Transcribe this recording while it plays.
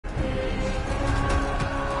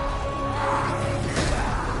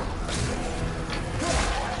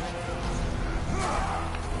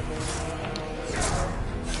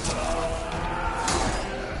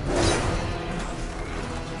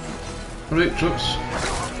Alright, trucks.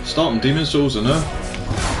 Starting Demon Souls now.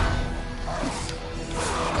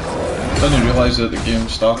 Didn't realise that the game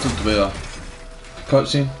started with a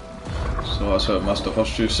cutscene, so that's how I missed the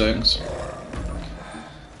first few seconds.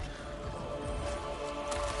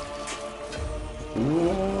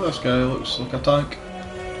 Oh, this guy looks like a tank.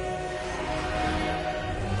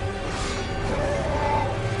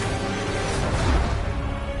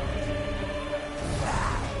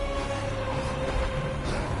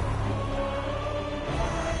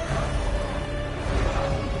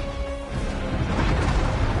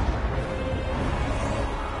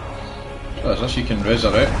 As this you can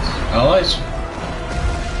resurrect allies.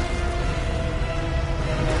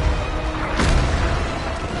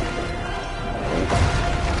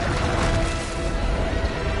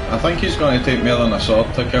 I think he's going to take more than a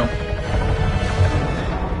sword to kill.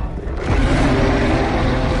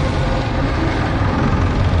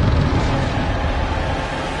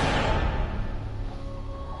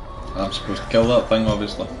 I'm supposed to kill that thing,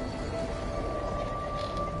 obviously.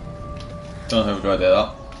 Don't know how we're going to do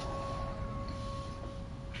that.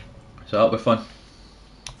 So that'll be fun.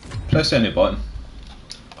 Press any button.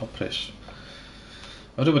 I'll press.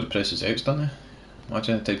 Everybody presses X, don't they?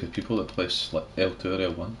 Imagine the type of people that press like L2 or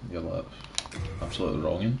L1. You're like absolutely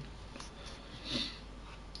wronging.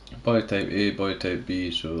 Body type A, body type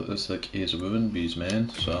B. So it's like A is a woman, B is men.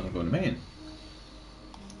 So I'm going men.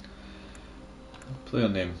 Player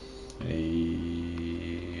name.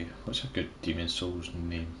 What's a good Demon Souls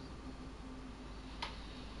name?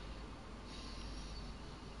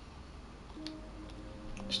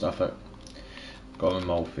 Stuff it. Got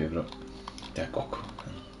my favourite. Dekok.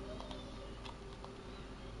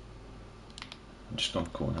 I'm just going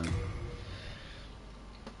Conan.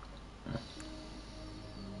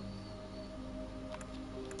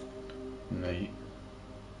 Knight.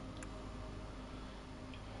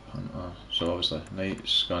 Hunter. So obviously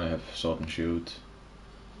Knight's gonna have sword and shield.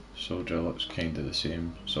 Soldier looks kinda the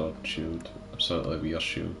same. Sword and shield. Slightly weird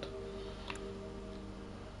shield.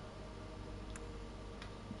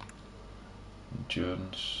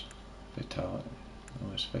 Endurance, vitality.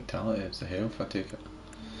 Oh, it's vitality, it's the health, I take it.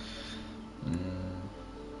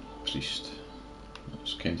 Priest.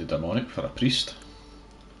 It's kind of demonic for a priest.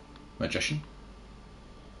 Magician.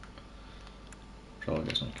 Probably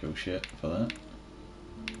get some cool shit for that.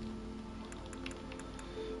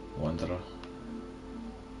 Wanderer.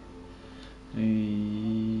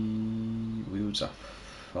 He wields a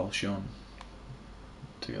falchion.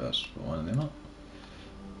 Take it, that's one of them up.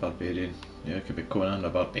 Barbarian. Yeah, it could be Conan the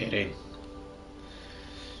Barbarian.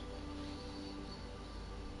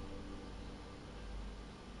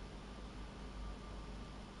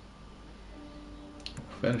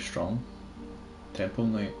 Very strong. Temple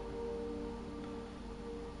Knight.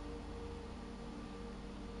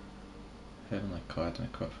 Heavenly clad and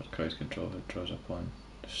equipped for crowd control who draws upon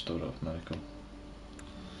the store of miracle.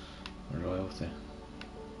 Royalty.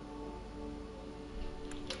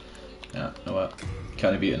 Yeah, know what?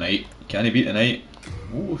 Can he beat a knight? Can he beat a knight?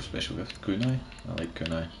 Ooh, special gift kunai. I like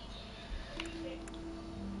kunai.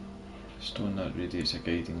 Stone that radiates a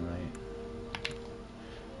guiding light.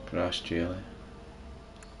 Grass jelly.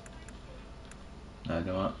 I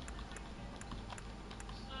know what?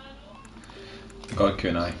 God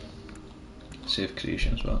kunai. Save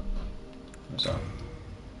creation as well. What's that?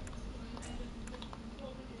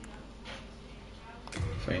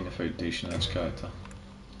 Find the foundation of this character.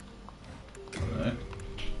 Alright.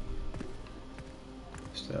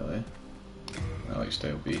 Style A. I like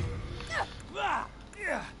style B.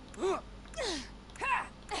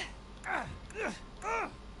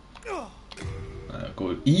 I'll go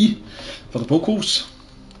with E for the vocals.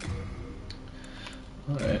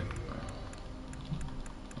 Alright.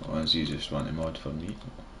 Well, that's the easiest one to mod for me.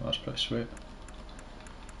 That's pretty sweet.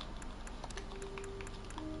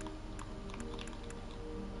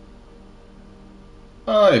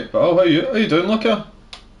 Hi, pal, how you doing, Luca?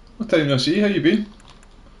 Long time no see, how you been?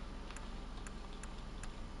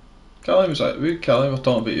 Callie was like, Callie were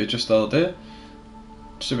talking about you just the other day.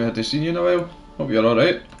 So we hadn't seen you in a while. Hope you're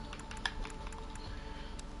alright.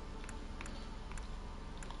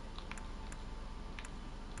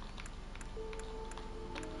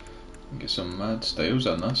 Get some mad styles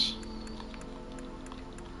in this.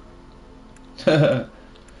 Hope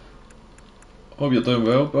you're doing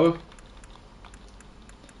well, bro.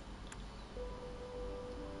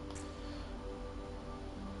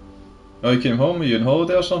 Oh, you came home? Are you on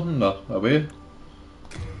holiday or something? Or away?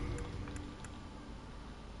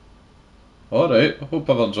 Alright, I hope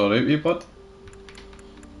everyone's alright with you, bud.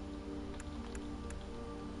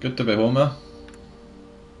 Good to be home, eh?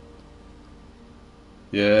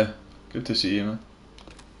 Yeah, Good to see you, man.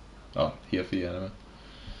 Oh, here for you anyway.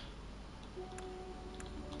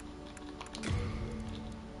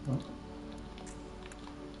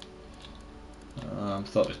 I'm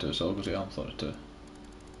 32, so I'll go to I'm 32.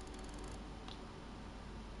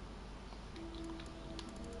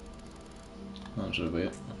 That's the way.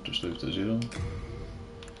 I've just moved to 0.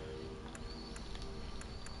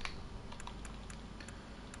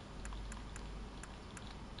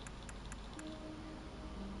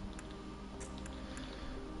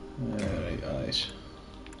 Right, eyes.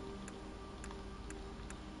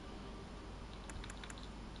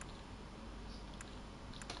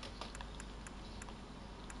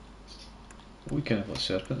 We kind of got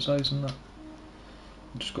serpent size in that.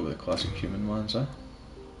 Just go with the classic human ones, eh?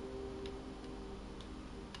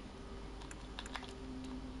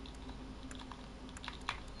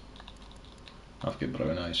 I've got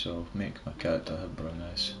brown eyes, so I'll make my character have brown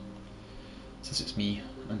eyes. Since it's me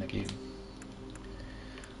in the game.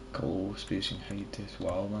 Glow, spacing, height, test.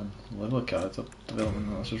 Wow, man. Level of character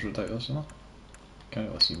development, this is ridiculous, isn't it? Can't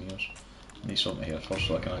really see me yours. I need to sort my hair first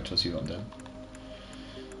so I can actually see what I'm doing.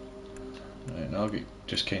 Right, now I'll get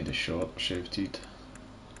just kind of short, shaved head.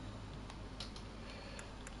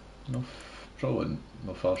 No, probably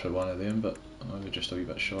no far for one of them, but maybe just a wee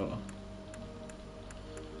bit shorter.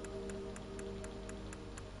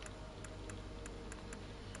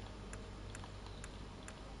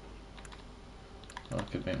 I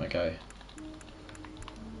could make my guy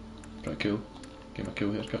pretty cool. Give him a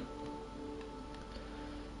cool haircut.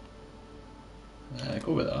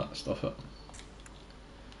 Go with that, stuff it.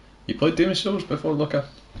 You played Demon's Souls before, Luca?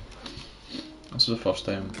 This is the first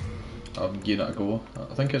time I'm giving it a go.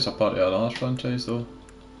 I think it's a part of another franchise though.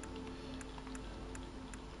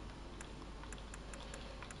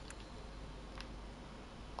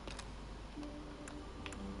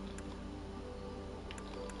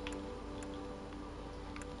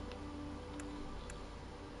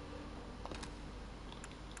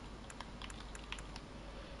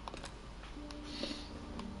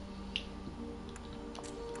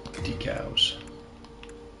 Decals.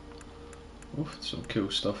 Oof, some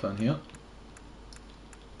cool stuff in here.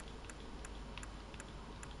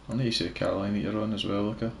 I need to see Caroline later on as well,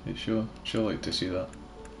 Luca. She'll like to see that.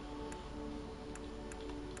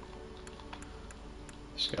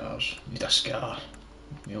 Scars. Need a scar.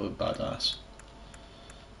 You look badass.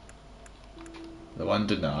 The one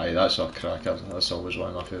in the eye, that's a cracker. That's always one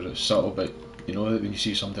of my favourites. Subtle, but you know that when you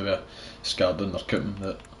see somebody with a scar down their cooking,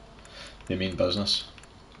 that they mean business.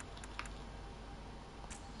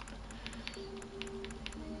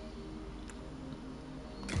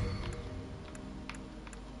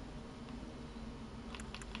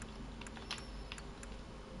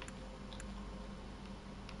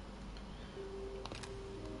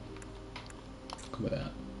 Go with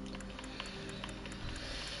that.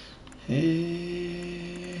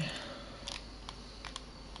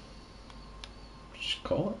 Just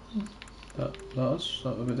call it. That's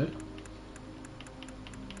what we do.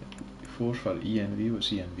 4 for ENV. What's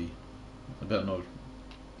ENV? I better know.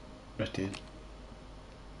 Retain.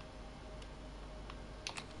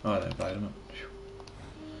 Oh, the environment.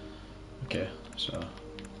 Okay, so.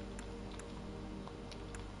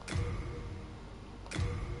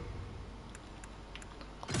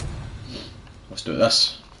 Let's do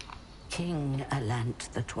this. King Allant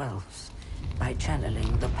XII, by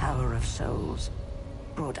channeling the power of souls,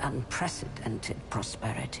 brought unprecedented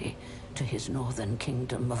prosperity to his northern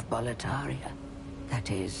kingdom of Boletaria.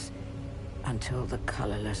 That is, until the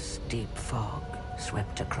colorless deep fog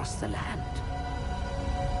swept across the land.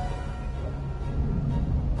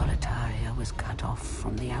 Boletaria was cut off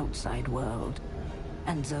from the outside world,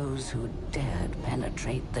 and those who dared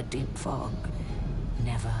penetrate the deep fog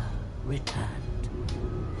never returned.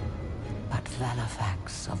 But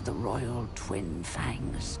Valifax of the Royal Twin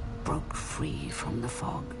Fangs broke free from the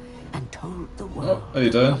fog and told the world how you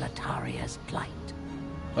doing? of Boletaria's plight.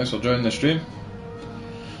 Thanks for joining the stream.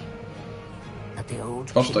 That the old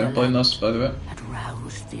First time playing this, by the way. had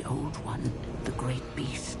roused the Old One, the great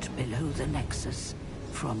beast below the Nexus,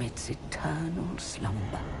 from its eternal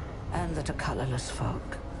slumber, and that a colorless fog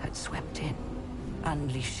had swept in,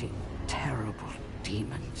 unleashing terrible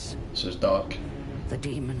demons. This is dark. The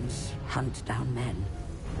demons hunt down men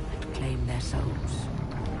and claim their souls.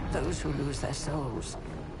 Those who lose their souls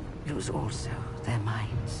lose also their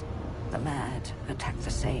minds. The mad attack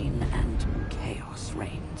the sane, and chaos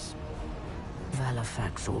reigns.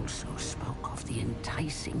 Valifax also spoke of the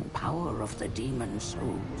enticing power of the demon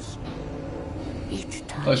souls. Each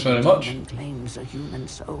time Thanks very a much. demon claims a human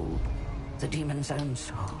soul, the demon's own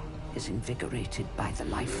soul is invigorated by the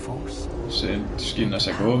life force. Same, just giving this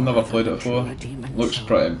a go. I've never played it before. Looks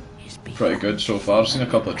pretty good so far. I've seen a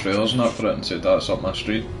couple of trailers and that for it and said that's up my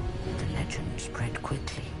street. The legend spread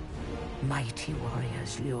quickly. Mighty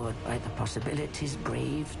warriors lured by the possibilities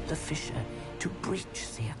braved the fissure to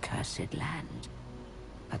breach the accursed land.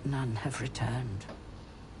 But none have returned.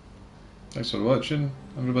 Thanks for watching,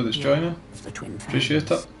 everybody that's joining. The twin Appreciate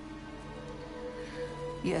it.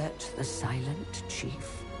 Yurt the silent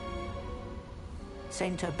chief.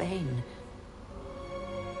 Saint Urbane.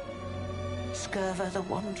 Scurva the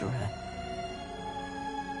wanderer.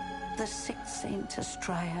 The sixth Saint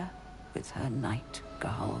Astrea with her knight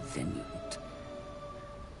Garl Vinland.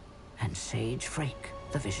 And Sage Frake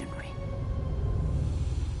the visionary.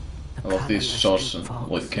 I love these swords and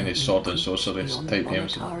like kind of sword and sorcery type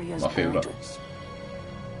games. My favourite.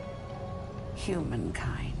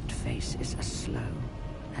 Humankind faces a slow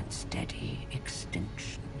and steady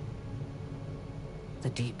extinction. The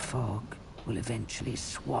deep fog will eventually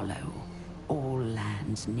swallow all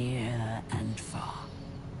lands near and far.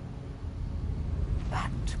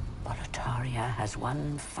 But Boletaria has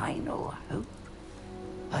one final hope.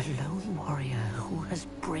 A lone warrior who has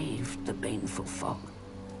braved the baneful fog.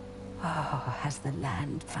 Oh, has the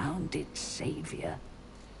land found its savior?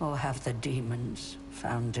 Or have the demons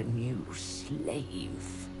found a new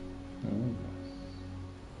slave?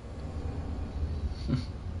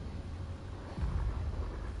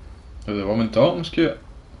 Oh, the woman talking's cute.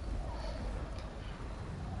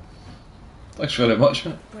 Thanks very much,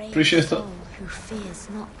 mate. Appreciate it. Who fears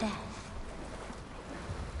not death.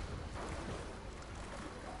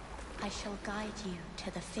 I shall guide you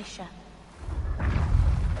to the fissure.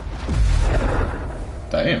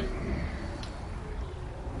 Damn.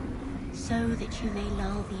 So that you may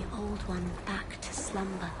lull the old one back to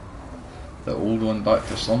slumber. The old one back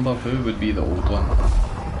to slumber? Who would be the old one?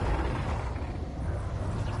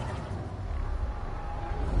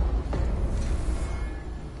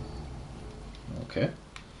 Okay.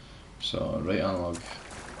 So, right analog.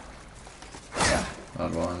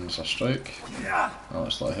 R1's a strike. Oh,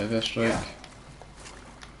 it's like heavier strike.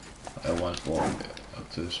 L1's block up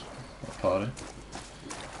to this parry.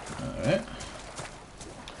 Alright.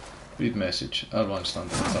 Read message. R1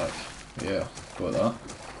 standard attack. Yeah, got that.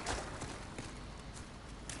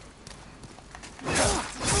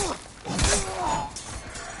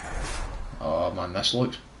 Oh man, this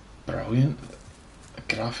looks brilliant. The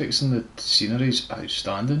graphics and the scenery's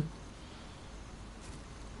outstanding.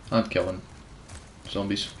 And killing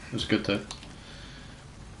zombies was good too.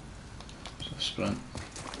 So sprint.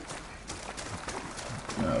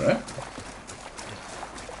 Alright.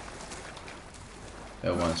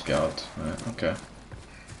 L1's guard. Right, okay.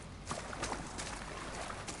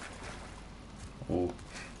 Oh.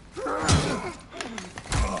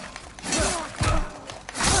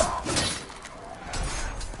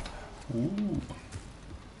 Ooh.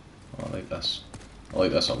 I like this. I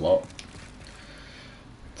like this a lot.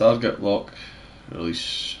 Target lock,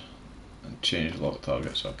 release, and change lock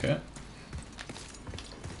targets, okay.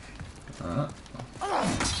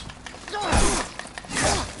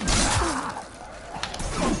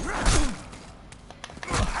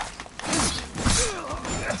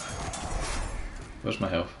 Where's my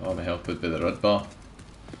health? Oh, my health would be the red bar.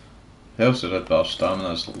 Health's the red bar,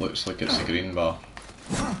 stamina looks like it's the green bar.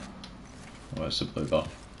 Oh, it's the blue bar.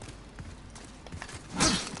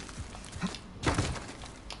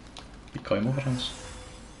 You climb over things?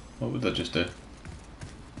 What would I just do?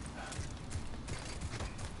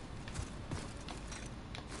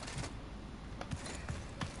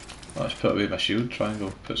 Oh, let's put away my shield.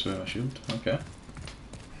 Triangle puts away my shield. Okay.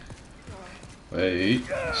 Wait.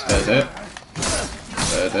 Steady.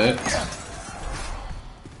 Steady.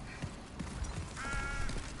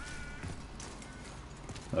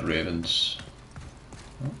 The ravens.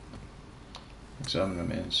 Oh. Examine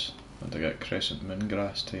remains. And I get Crescent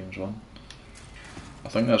Moongrass ×1. I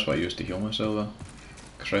think that's what I used to heal myself though.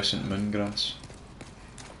 Crescent Moongrass.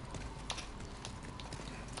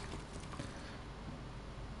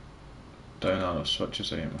 Down arrow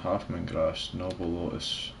switches item. Half Moongrass, Noble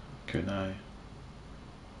Lotus, Kunai.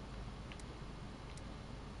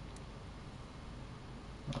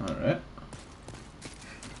 Alright.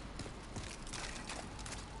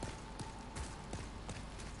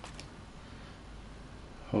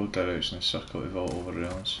 Hold direction and circle to vault over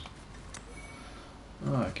railings.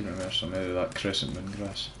 Ah, I can remember some area of that Crescent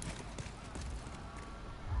Moongrass.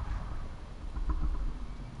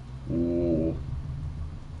 Oh.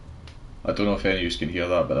 I don't know if any of you can hear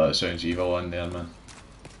that, but that sounds evil in there, man.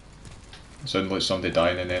 It sounded like somebody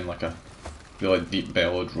dying and then like a really deep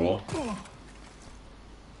bellowed roar.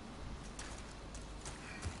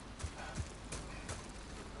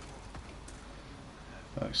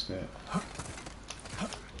 Backstep.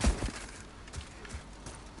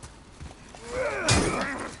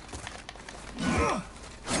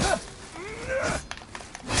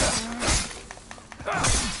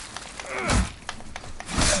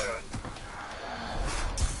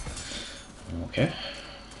 Okay.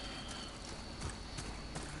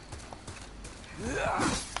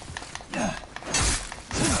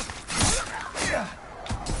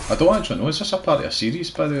 I don't actually know, is this a part of a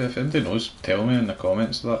series, by the way? If anybody knows, tell me in the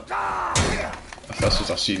comments that. If this is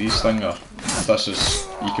a series thing, or if this is,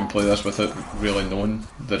 you can play this without really knowing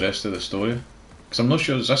the rest of the story. Because I'm not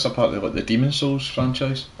sure, is this a part of like the Demon Souls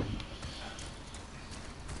franchise?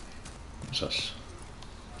 What's this?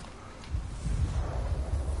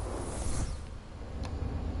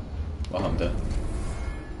 What happened there?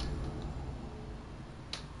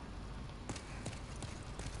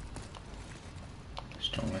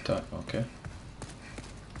 Strong attack, okay.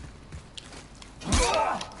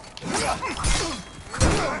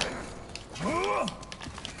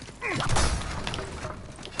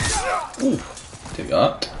 Ooh, take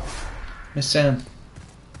that. Miss Sam.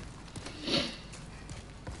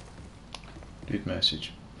 Read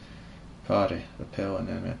message. Parry, repel an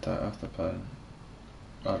enemy attack after parrying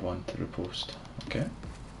R1 to riposte. Okay.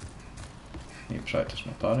 Need to practice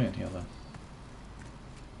my parrying here then.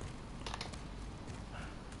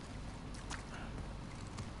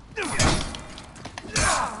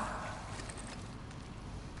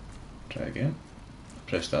 Try again.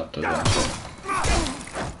 Press that to the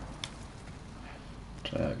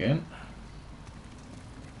Try again.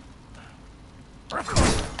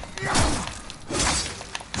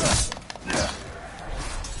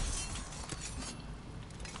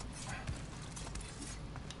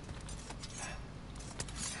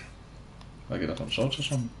 I get different swords or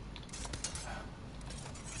something.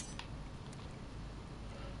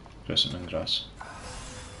 Press them in grass.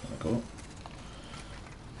 There we go.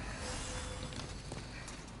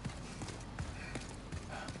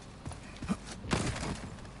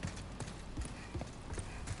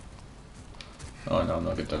 Oh no, I'm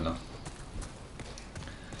not good down now.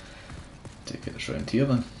 Take it this round here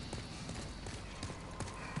then.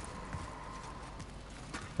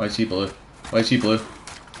 Why is he blue? Why is he blue?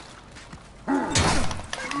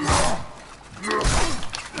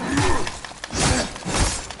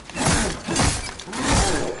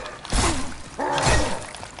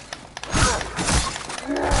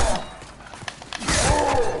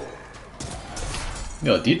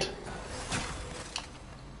 Yeah, I did.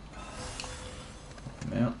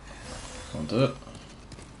 Yeah, I'll do it.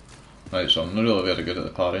 Right, so I'm not really very good at the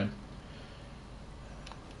parrying.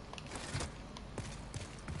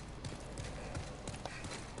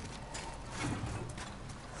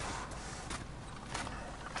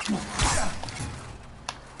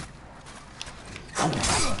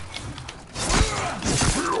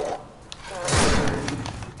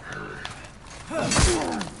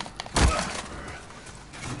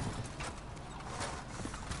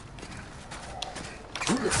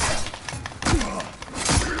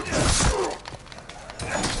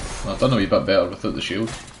 I've done a wee bit better without the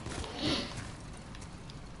shield.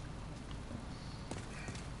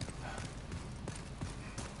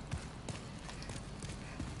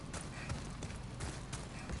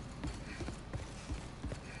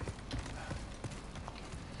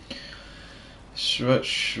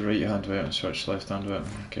 Switch right hand weapon, switch left hand weapon.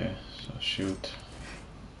 Okay, so shield.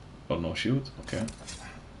 Or no shield, okay.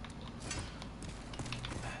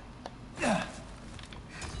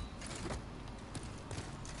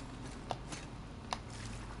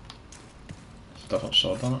 Different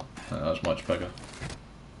sword on it. That's much bigger.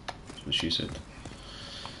 That's what she said.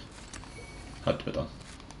 Had to be done.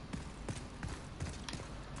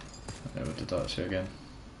 I never did that say again.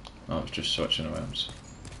 Oh, I was just switching the weapons.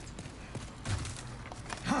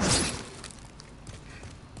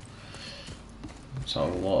 It's a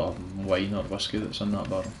lot of wine or whiskey that's in that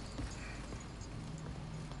barrel.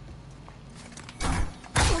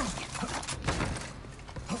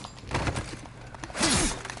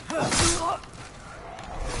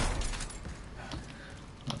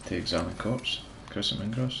 To examine corpse, Chris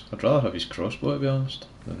Mingross. I'd rather have his crossbow to be honest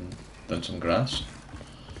than some grass.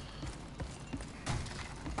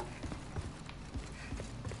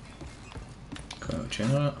 Got a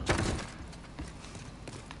chain on it.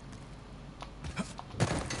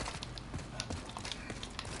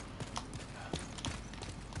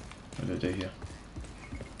 What did I do here?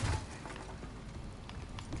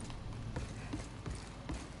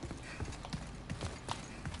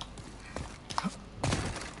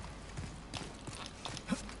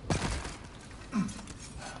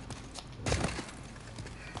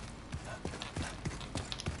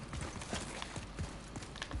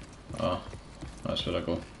 that's where I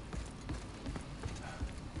go.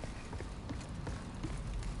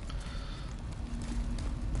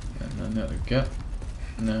 And then there we go.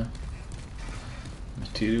 No.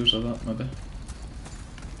 Materials of that, maybe.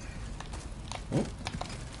 Oh.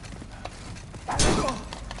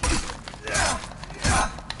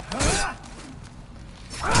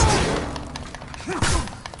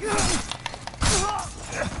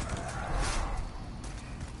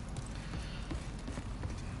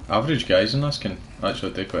 Average guys in this can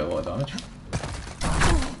actually do quite a lot of damage.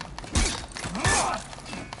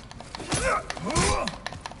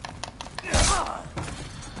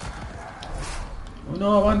 Oh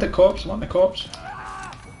no, I want the cops, I want the cops.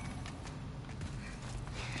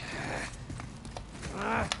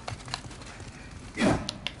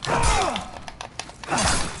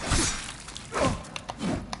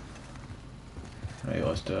 Right,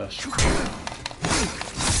 let's do this.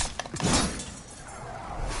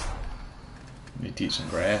 Need to eat some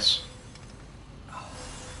grass.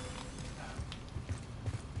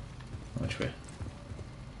 Which way?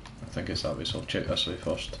 I think it's that way, so I'll check this way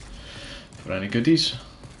first. For any goodies.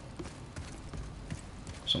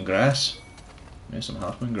 Some grass. Maybe some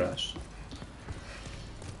half-moon grass.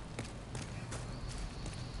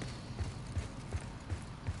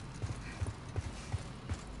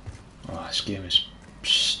 Oh, this game is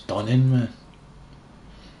stunning, man.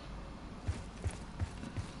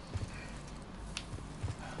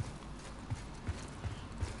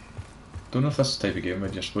 Don't know if this is the type of game where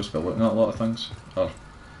you're supposed to be looking at a lot of things, or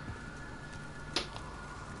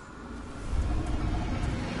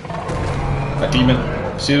a demon.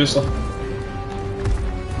 Seriously?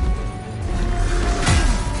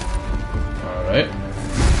 Alright.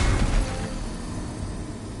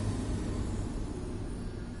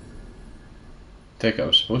 Take it I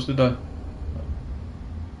was supposed to die.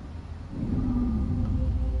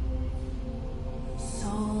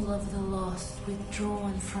 Soul of the lost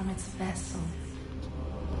withdrawn from its vessel.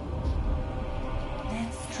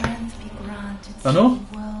 Let strength be granted. I know. So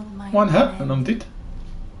the world might One hit mend. and I'm dead.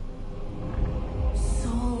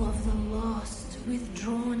 Soul of the lost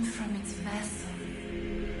withdrawn from its vessel.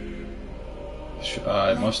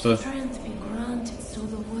 It must have. Strength be granted so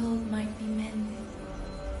the world might be mended.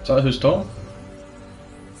 Is that who's talking?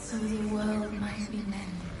 So the world might be mended.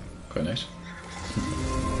 Quite nice.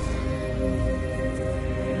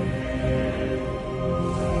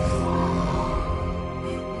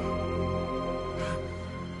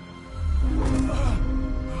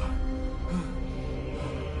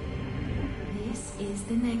 This is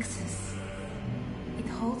the Nexus. It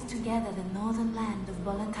holds together the northern land of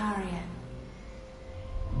Boletaria.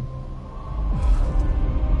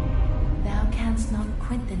 Thou canst not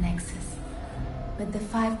quit the Nexus, but the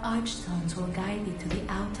 5 Archstones will guide thee to the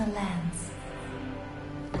outer lands.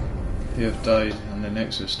 You have died, and the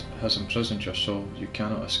Nexus has imprisoned your soul. You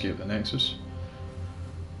cannot escape the Nexus.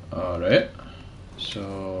 Alright.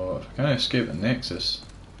 So, if I can't escape the Nexus,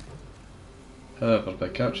 however, by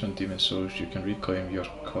capturing demon souls, you can reclaim your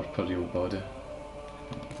corporeal body.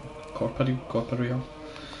 Corporeal?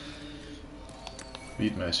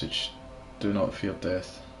 Read message. Do not fear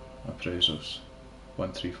death. Appraisals.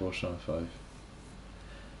 13475.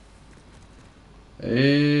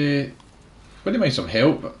 Would you mind some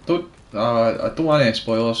help? I don't want any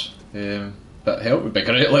spoilers, but help would be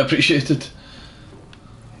greatly appreciated.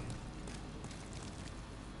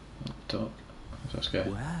 Talk. Who's this guy?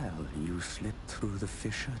 Well, you slipped through the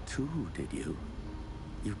fissure too, did you?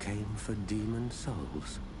 You came for demon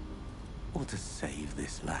souls? Or to save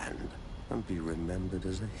this land and be remembered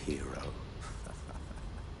as a hero?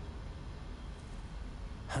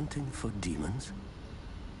 Hunting for demons?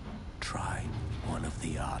 Try one of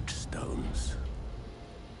the Archstones.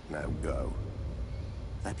 Now go.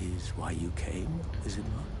 That is why you came, is it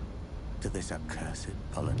not? To this accursed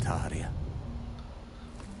Boletaria.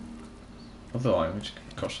 Of the language,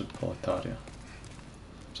 cursed Boletaria.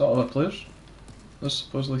 Is that other players? There's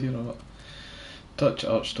supposedly here of it. Touch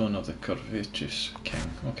Archstone of the Courageous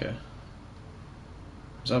King. Okay.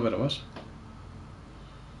 Is that where it was?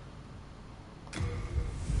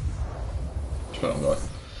 That's where I'm going.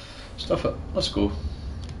 Stuff it. Let's go.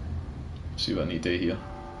 See what I need to do here.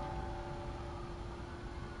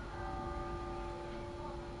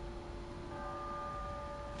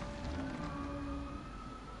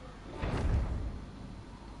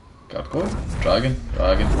 Gargoyle? Dragon?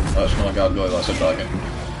 Dragon. That's not a gargoyle, that's a dragon.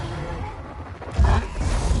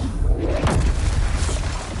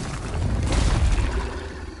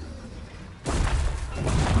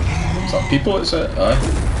 Is that people it's it? Aye.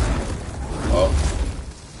 Oh.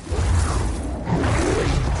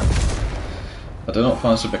 I do not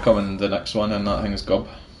fancy becoming the next one in that thing's gob.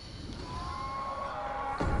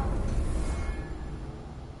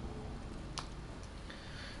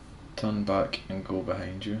 Turn back and go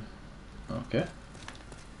behind you. Okay.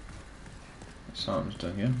 Sam's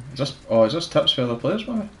doing here. Is this tips for other players,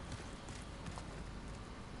 maybe?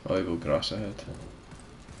 Oh, I go grass ahead.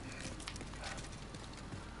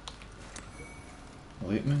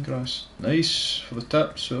 Lateman grass. Nice for the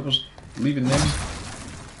tips, whoever's leaving them.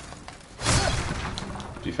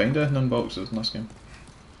 Do you find anything in boxes in this game?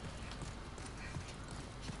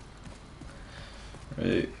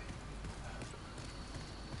 Right.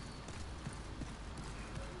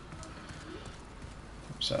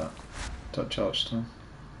 What's that? Touch Archstone.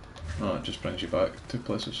 Oh, it just brings you back 2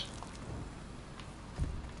 places.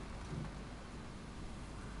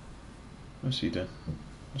 What's he doing?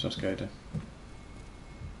 What's this guy doing?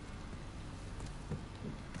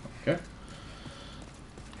 Okay.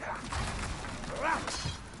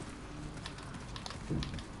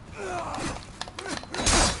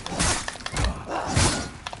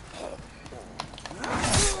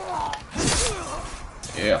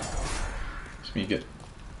 Yeah. So you get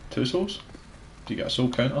 2 souls? Do you get a soul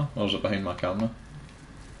counter, or is it behind my camera?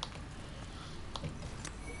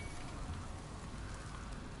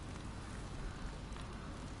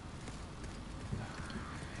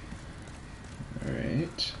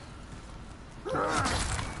 Right.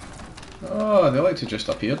 Oh, they like to just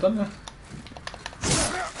appear, don't they?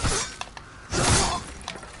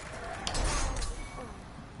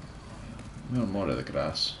 More of the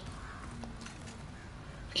grass.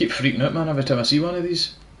 I keep freaking out, man, every time I see one of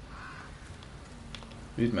these.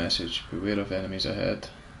 Read message. Beware of enemies ahead.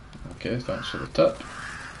 Okay, thanks for the tip.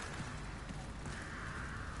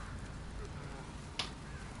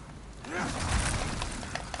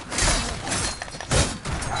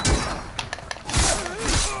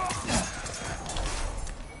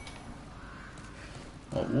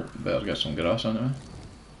 Oh, better get some grass anyway.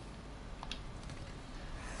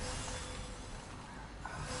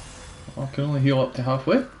 Oh, I can only heal up to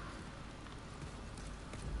halfway?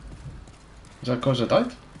 Is that because I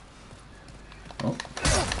died? Oh.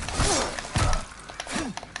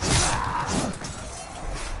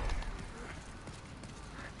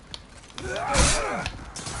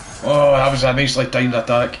 Oh, that was a nicely timed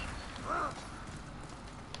attack.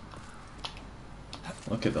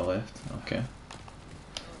 Look at the left, okay.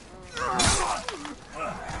 Oh,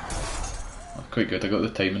 quite good, I got the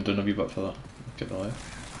timing down a wee bit for that. Look at the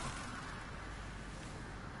left.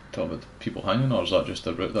 Talk about people hanging, or is that just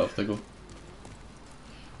the route that I have to go?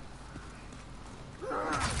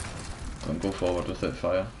 Don't go forward without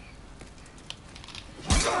fire.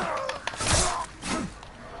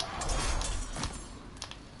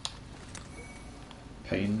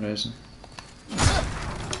 Pine resin.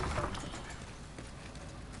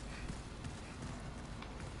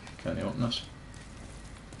 Can't you open this?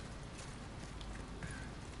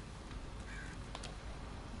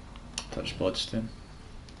 Touch bloodstain.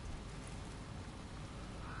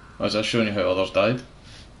 Oh, is that showing you how others died?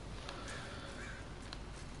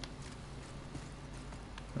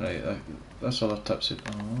 Right, that's other tips.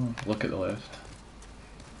 Oh, look at the left.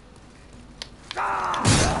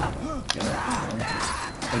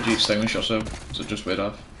 How do you extinguish yourself? Is it just wait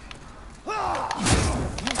off?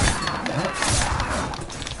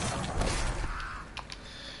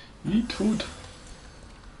 Yeet toad.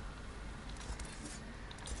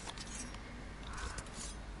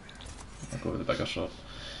 I'll go with the bigger sword.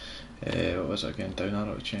 What was it again? Down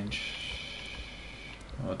arrow to change.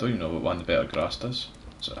 Oh, I don't even know what one the better grass does.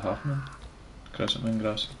 Is it half moon? Crescent moon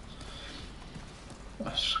grass?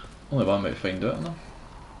 That's only one way to find out, no?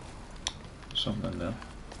 Something in there.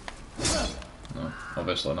 No,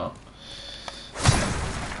 obviously not.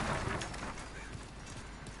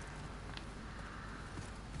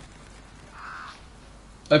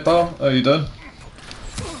 Hey pal, how you doing?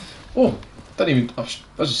 Oh, didn't even, I was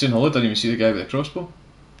just saying hello, didn't even see the guy with the crossbow.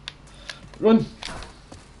 Run!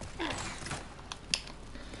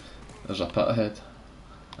 There's a pit ahead.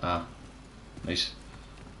 Ah, nice.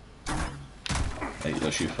 Right,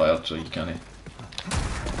 there's you fired so you can't.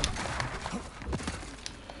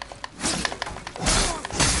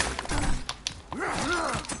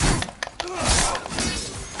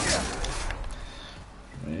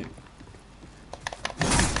 Right.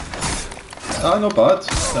 Ah, not bad.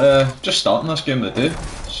 Just starting this game of the day,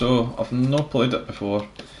 so I've not played it before.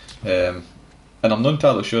 And I'm not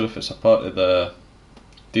entirely sure if it's a part of the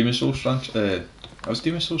Demon's Souls franchise. Was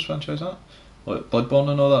Demon's Souls franchise that? Like Bloodborne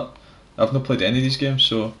and all that. I've not played any of these games,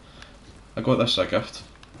 so I got this as a gift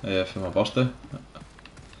for my birthday. And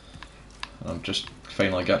I'm just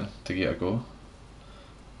finally getting to get a go.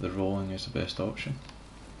 the rolling is the best option.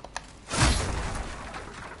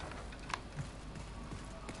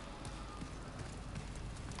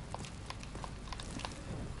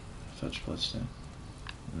 Touch bloodstain.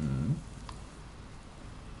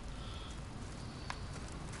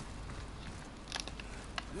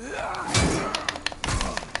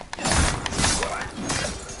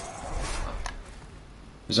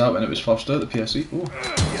 Is that when it was first out, the PSE? Oh.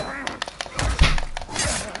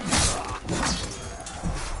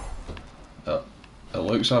 It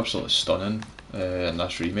looks absolutely stunning in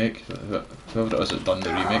this remake. Whoever it is that done the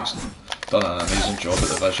remakes done an amazing job at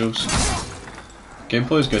the visuals.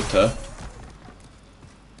 Gameplay is good too.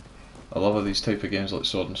 I love all these type of games like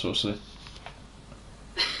Sword and Sorcery.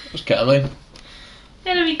 There's Kitty.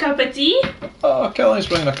 And a wee cup of tea. Oh, Kitty's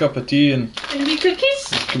bringing a cup of tea and a wee cookies.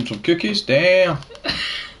 Some cookies. Damn.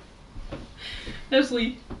 There's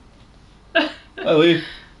Lee. Hi Lee.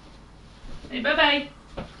 Hey, bye bye.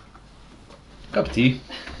 Cup of tea.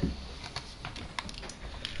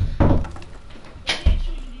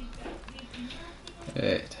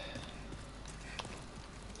 Right.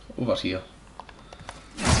 Over here.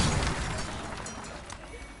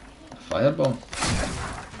 Firebomb.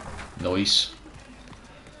 Nice.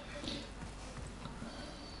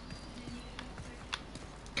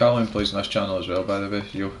 Caroline plays on this channel as well, by the way.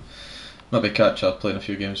 You'll maybe catch her playing a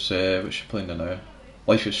few games. What's she playing now?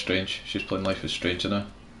 Life is Strange. She's playing Life is Strange now.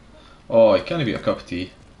 Oh, it can't be a cup of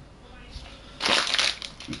tea.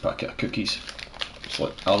 Wee packet of cookies. It's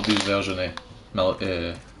like Aldi's version of what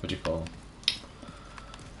do you call them?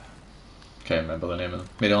 Can't remember the name of them.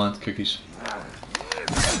 Maryland cookies.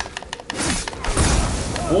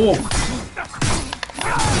 Oh!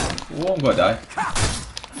 Oh, I'm gonna die.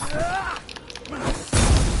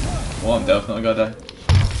 Oh, I'm definitely gonna die.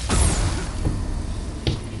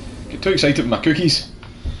 Get too excited with my cookies.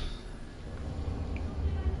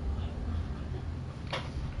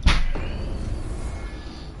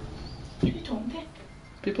 Who told me?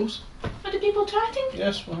 Peoples? Are the people chatting?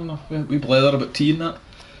 Yes, well, no, we blather about tea and that.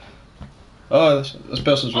 Oh, this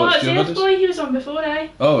person's Oh, watched it's your Earth videos. Boy, he was on before, aye.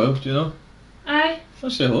 Oh, well, do you know? Aye.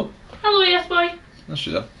 Let's say hello. Hello, Earth Boy. There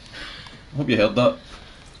she's there. I hope you heard that.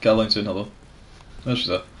 Caroline saying hello. There she's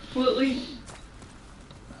there. Absolutely.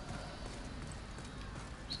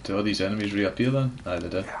 Do all these enemies reappear then? Aye, they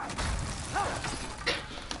do.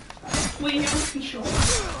 Wait, you're looking short.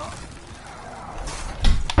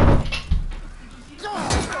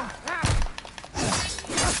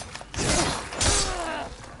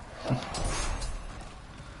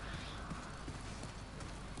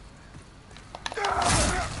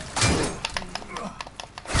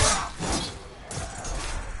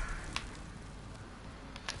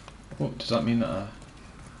 Oh, does that mean that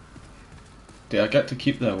do I get to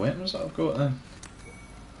keep the weapons that I've got then?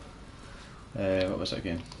 What was it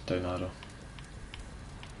again? Down arrow.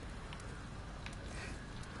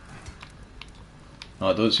 No,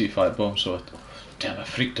 I don't see firebomb, so damn, I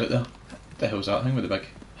freaked out there. What the hell's that thing with the big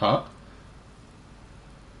hat?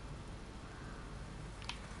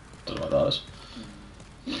 Don't know what that is.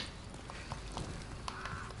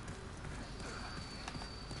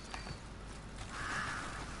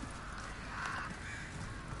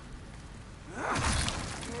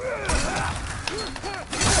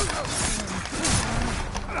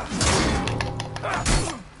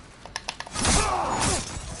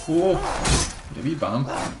 Whoa! A wee bam.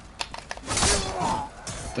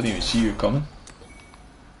 Didn't even see you coming.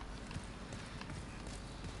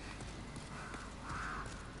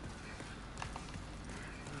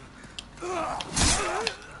 Right,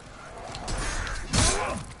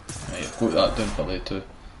 I've got that down for later.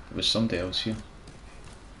 There was somebody else here.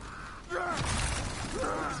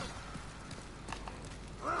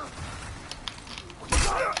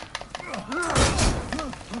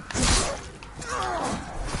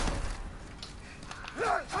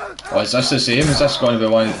 Oh, is this the same? Is this going to be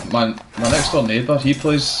one? My next door neighbour, he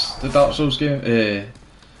plays the Dark Souls game,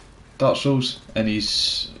 Dark Souls, and he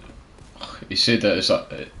said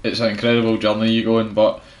that it's an incredible journey you go on,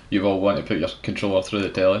 but you will want to put your controller through the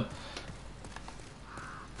telly.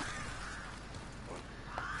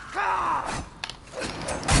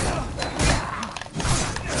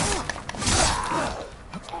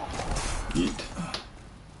 Yeet.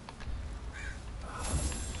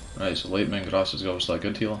 Right, so Lightning Grass is obviously a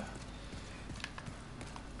good healer.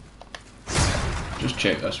 Just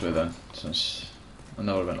check this way then, since I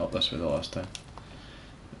never went up this way the last time.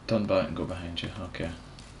 Turn back and go behind you, okay.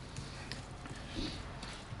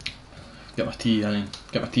 Get my tea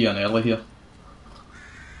in early here.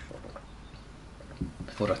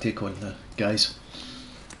 Before I take on the guys.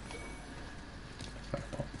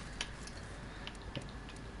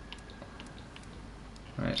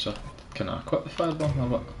 so can I equip the firebomb or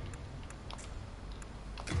what?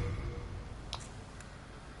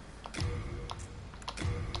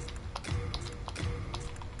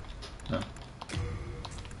 No.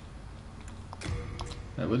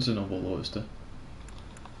 Right, what does the Noble Lotus do?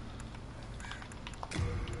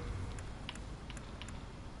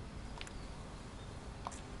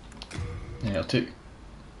 Yeah, I'll take.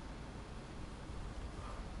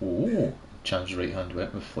 Oh, charge right hand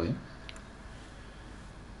weapon with flame.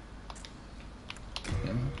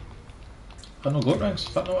 Yeah. I had no goat rings.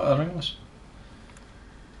 Is that not what a ring was?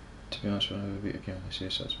 To be honest, when I would beat a game, I say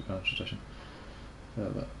so it's become a tradition.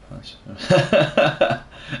 But pass.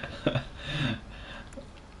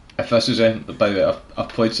 If this is anything, by the way, I've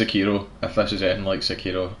played Sekiro. If this is anything like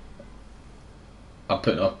Sekiro, I'm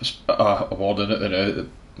putting up a word in it now that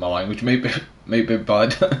my language might be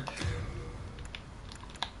bad.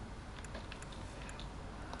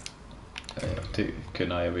 I'll take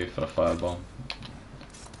Kunai away for a firebomb.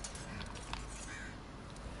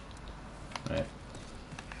 Right.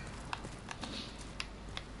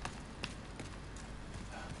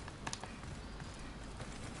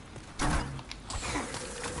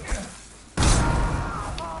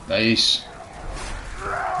 Nice.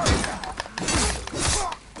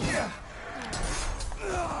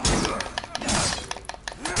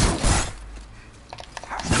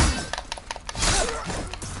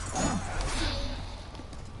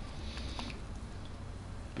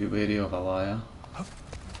 Be wary of a liar.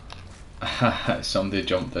 Somebody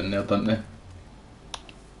jumped in there, didn't they?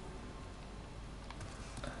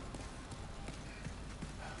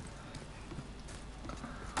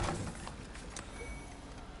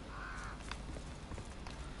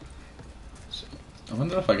 I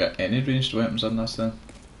wonder if I get any ranged weapons in this then,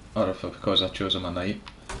 or if because I chose them a knight.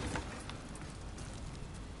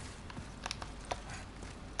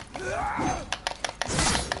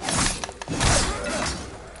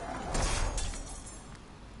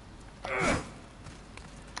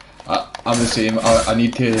 I'm the same. I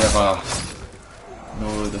need to have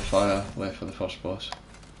no the fire left for the first boss.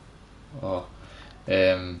 Oh,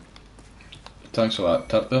 thanks for that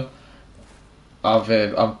tip there.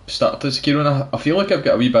 I've started the Sekiro and I feel like I've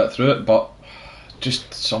got a wee bit through it, but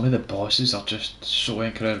just some of the bosses are just so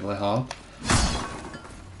incredibly hard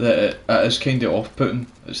that it is kind of off-putting.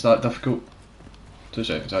 It's that difficult. 2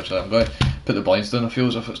 seconds actually. I'm going to put the blinds down. I feel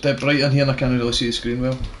as if it's dead bright in here and I can't really see the screen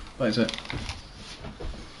well. That's it.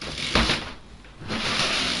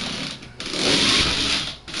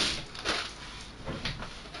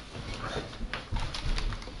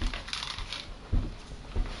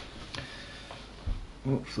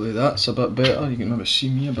 Hopefully that's a bit better, you can maybe see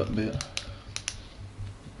me a bit better.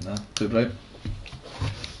 Nah, too bright.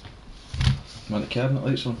 Want the cabinet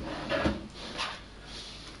lights on?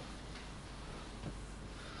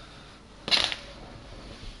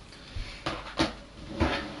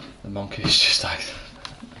 The monkey's just acting.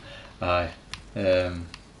 Aye. The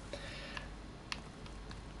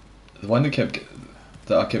one that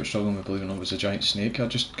I kept struggling with believing it was a giant snake. I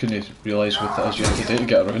just couldn't realise what it is you have to do to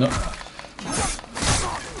get around it.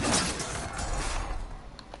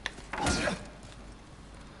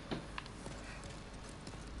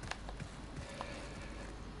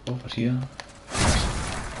 Over here.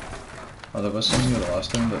 Oh, there was some here the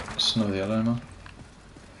last time, but it's not there anymore.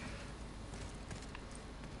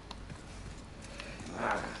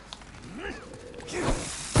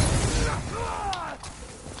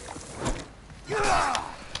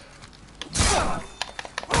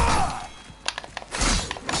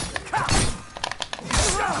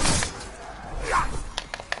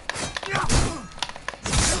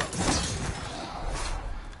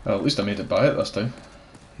 Well, at least I made it by it this time.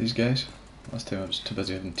 These guys. Last time I was too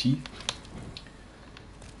busy having tea.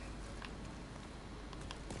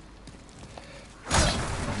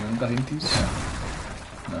 Anyone behind these?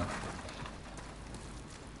 No.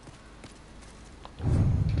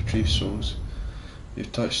 Retrieve souls.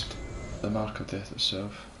 You've touched the mark of death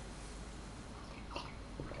itself.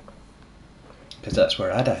 Because that's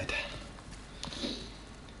where I died.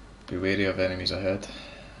 Be wary of enemies ahead.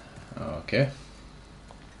 Okay.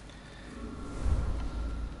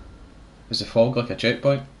 Is the fog like a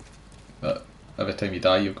checkpoint? But every time you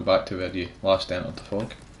die you'll go back to where you last entered the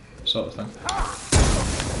fog? Sort of thing.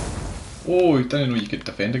 Oh, you didn't know you could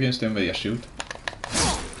defend against them with your shield.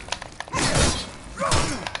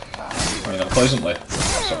 I mean, I'm pleasantly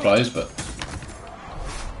surprised, but...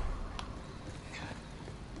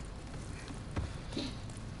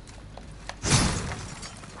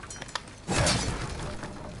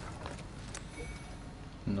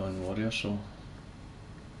 non-warrior, so...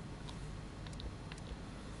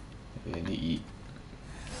 I need to eat.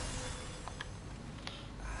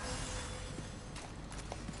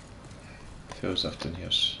 Feels as if in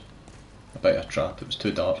here's a bit of a trap. It was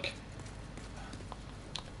too dark.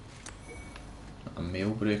 A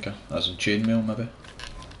mail breaker, as in chainmail maybe.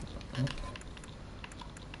 Oh.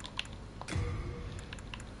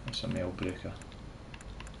 That's a mail breaker.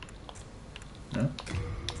 No?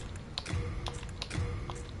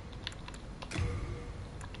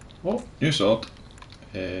 Oh, new sword.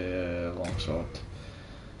 Long sword.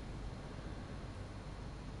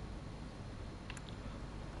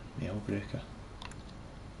 Mail breaker.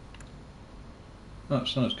 No,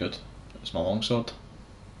 it's not as good. It's my long sword.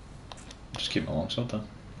 I'll just keep my long sword then.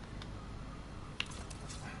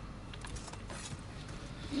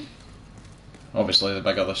 Obviously the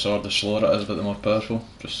bigger the sword, the slower it is, but the more powerful.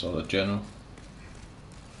 Just sort of general.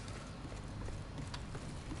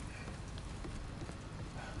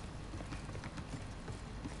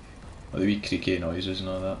 Like the wee creaky noises and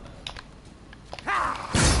all that.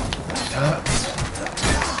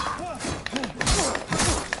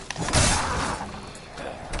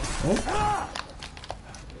 Oh.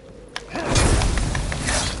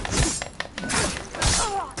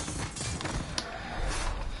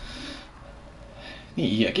 Need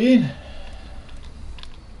to eat again.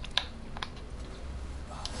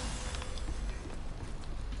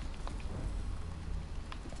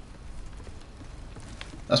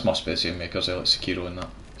 This must be the same makers like Sekiro and that.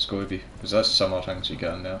 It's got to be, because that's similar things you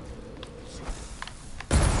get in there.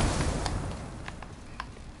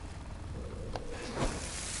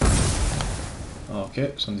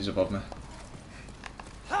 Okay, somebody's above me.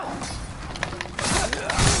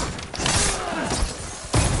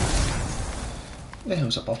 The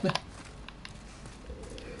hell's above me?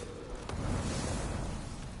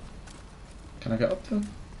 Can I get up to him?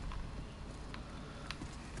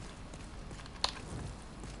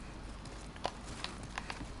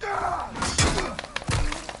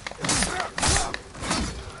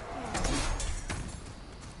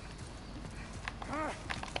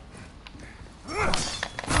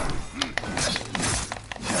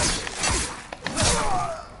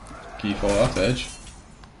 Can you fall off the edge?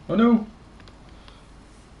 Oh no!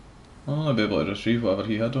 I'll be able to retrieve whatever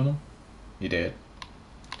he had on him. He dead.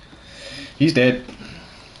 He's dead.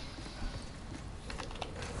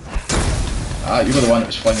 Ah, you were the one that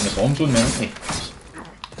was flinging the bombs on me, weren't you?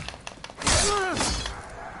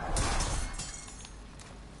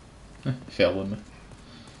 He fell on me.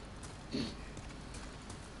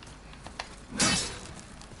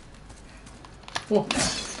 Oh!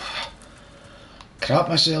 Crap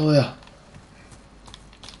myself there.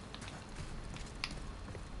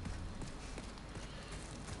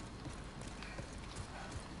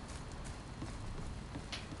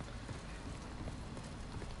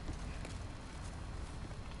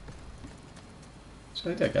 So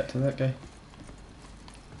how did I get to that guy?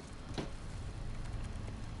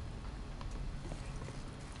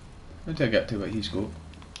 How did I get to what he's got?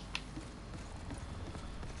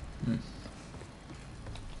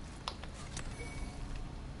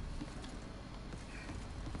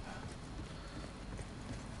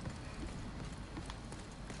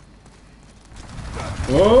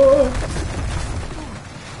 Whoa!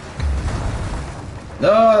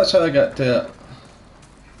 No, that's how I get to it.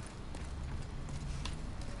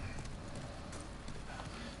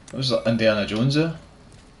 It was like Indiana Jones there.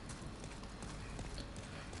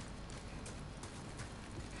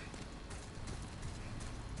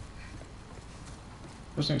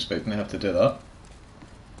 Wasn't expecting to have to do that.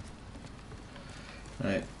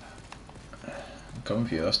 Right. I'm coming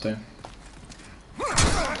for you this time.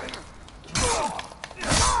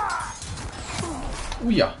 Oh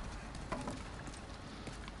yeah.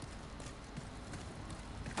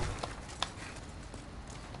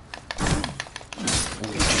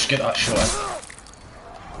 Oh, just get that shot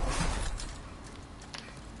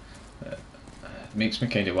in. It makes me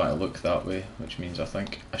kind of want to look that way, which means I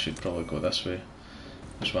think I should probably go this way.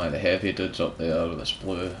 There's one of the heavy dudes up there with this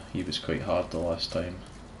blue. He was quite hard the last time.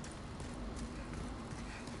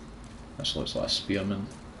 This looks like a spearman.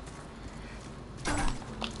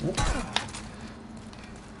 Oh.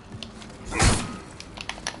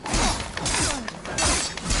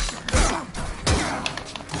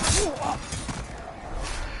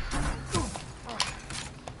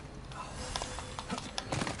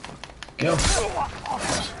 Go.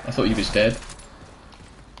 I thought he was dead.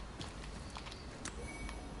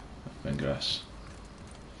 Grass.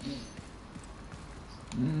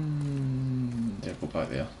 Yeah, go back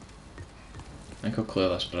there. I think I'll clear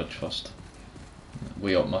this bridge first.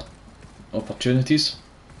 Weigh up my opportunities.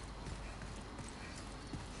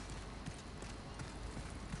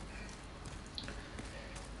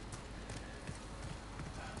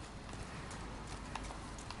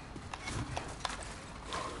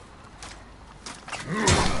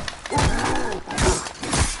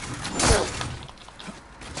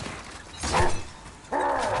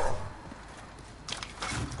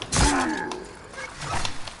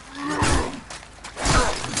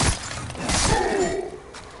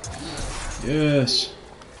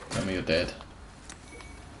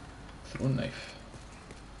 Throwing knife.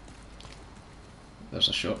 There's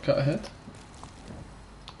a shortcut ahead.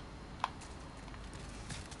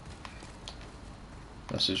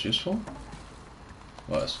 This is useful.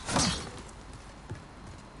 What is?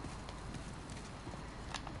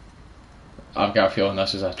 I've got a feeling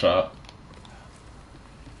this is a trap.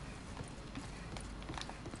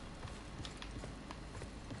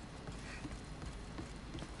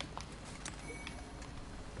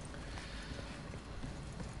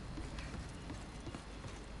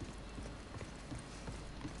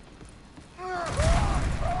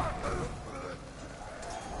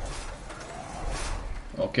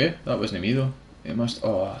 Okay, that wasn't me though. It must.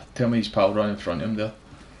 Oh, tell me his pal ran in front of him there.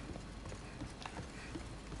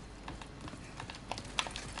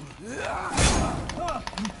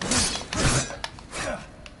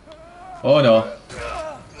 Oh no.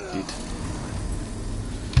 Dude.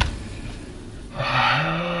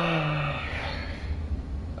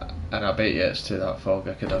 And I bet you it's to that fog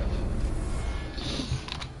I could have.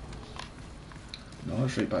 No,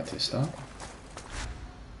 it's right back to the start.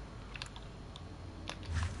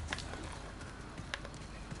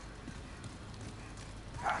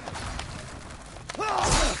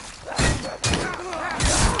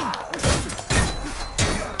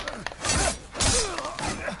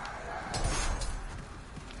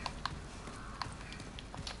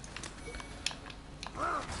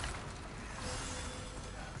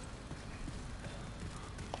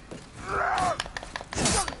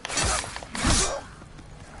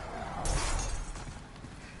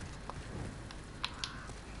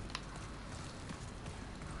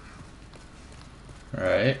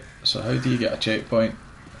 Right, so how do you get a checkpoint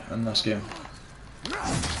in this game?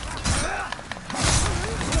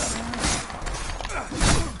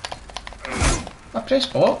 I press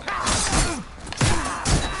block.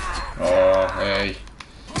 Oh, hey.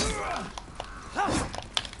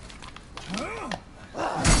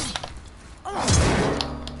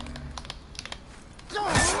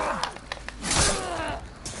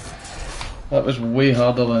 That was way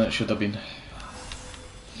harder than it should have been.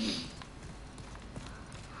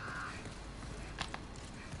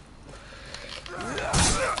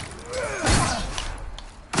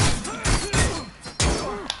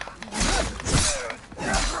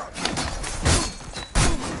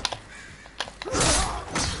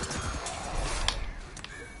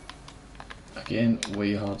 Again,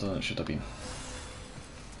 way harder than it should have been.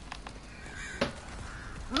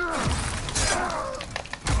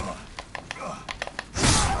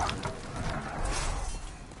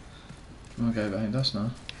 No guy behind us now.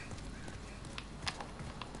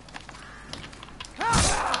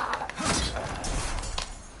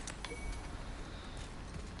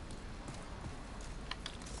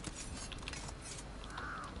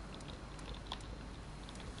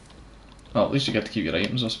 Well, at least you get to keep your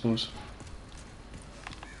items, I suppose.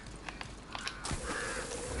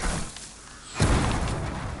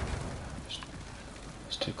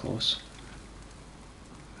 It's too close.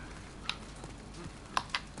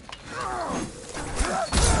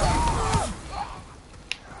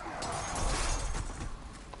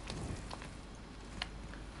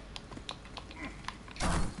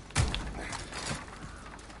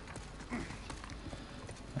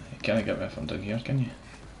 You can't get me from down here, can you?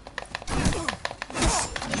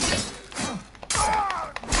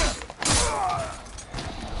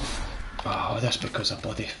 Oh, that's because of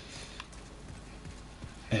bloody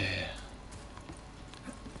I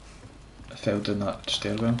fell down that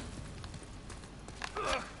stairwell.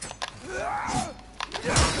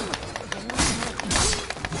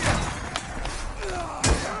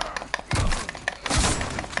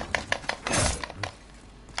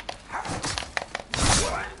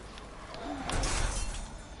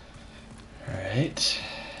 Right.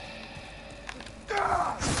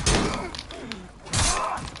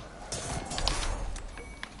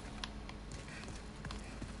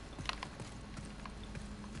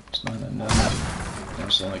 It's not in there.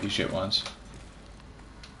 It's only like you shoot once.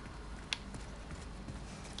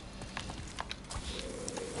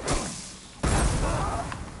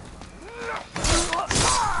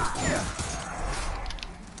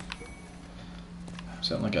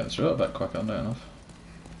 Certainly getting through it a bit quicker now enough.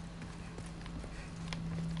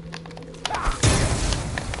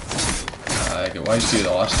 I get wise to you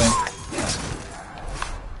the last time.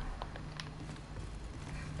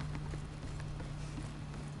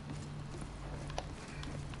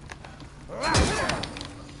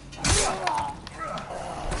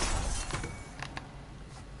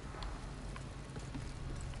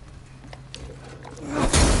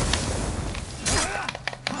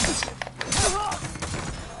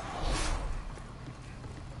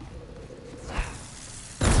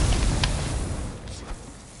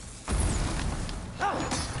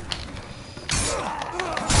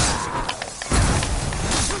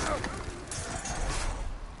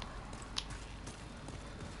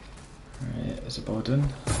 the ball done?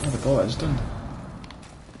 Oh, the ball is done.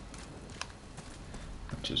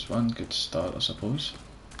 Which is one good start, I suppose.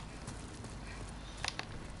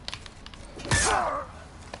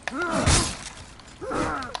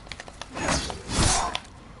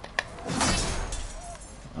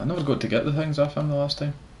 I never got to get the things off him the last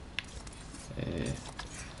time.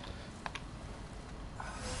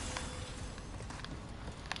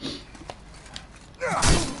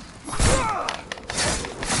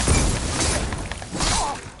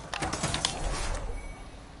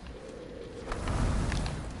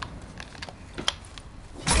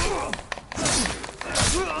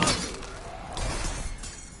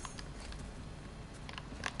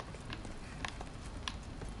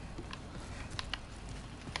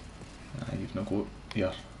 You've not got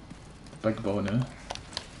your big ball now.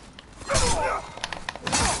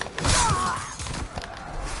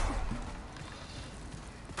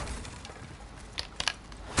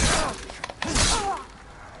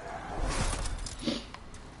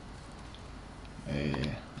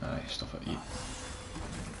 Aye, stuff at you.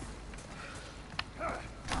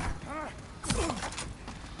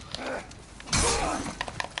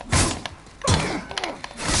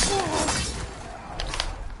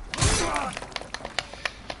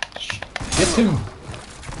 Get him!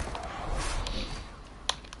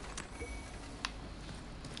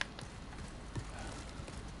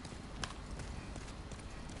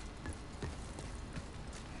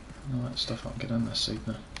 All that stuff I'll get on this side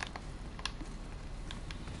now.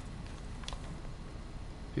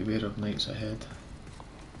 Beware of knights ahead.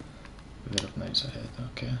 Beware of knights ahead,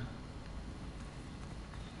 okay.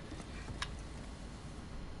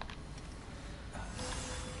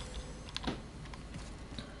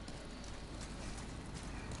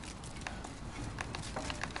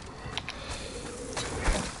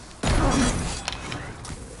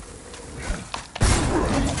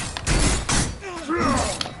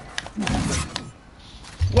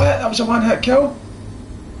 What? That was a one-hit kill?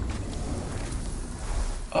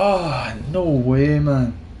 Oh, no way,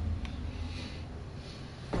 man.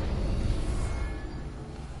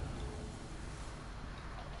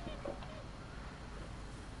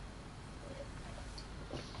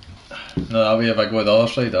 No, that way if I go the other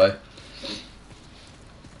side, aye.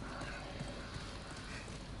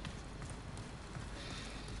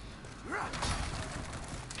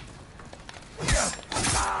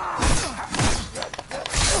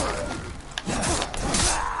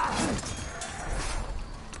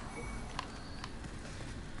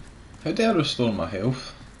 How do I restore my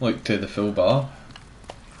health? Like to the full bar?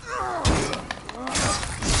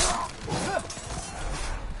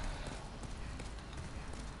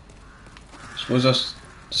 I suppose this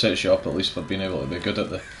sets you up at least for being able to be good at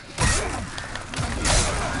the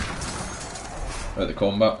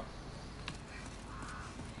combat.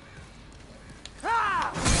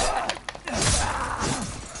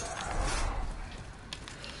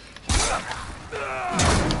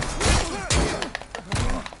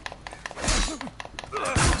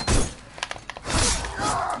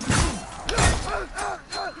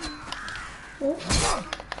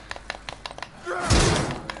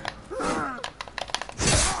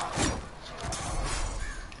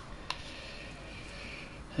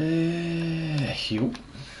 Heal.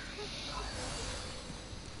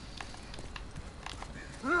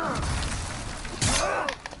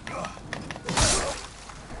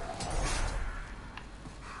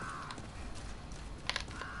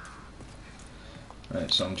 Right,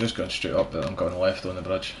 so I'm just going straight up, but I'm going left on the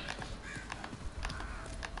bridge.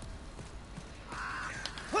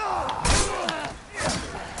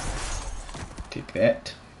 Take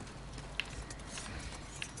that.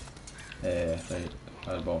 Right,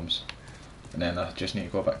 fire bombs. And then I just need to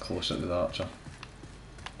go a bit closer to the archer.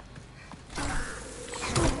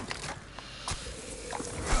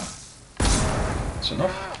 That's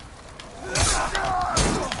enough.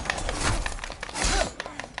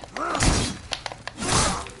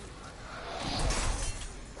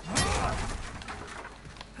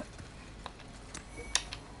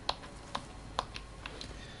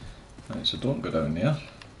 Right, so don't go down there.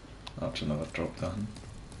 Archer never dropped down.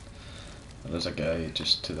 There's a guy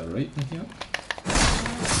just to the right in here.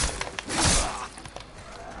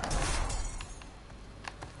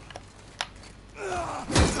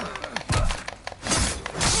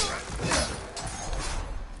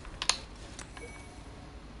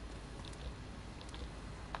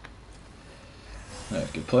 Right,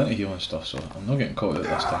 I've got plenty of healing stuff, so I'm not getting caught out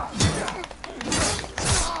this time.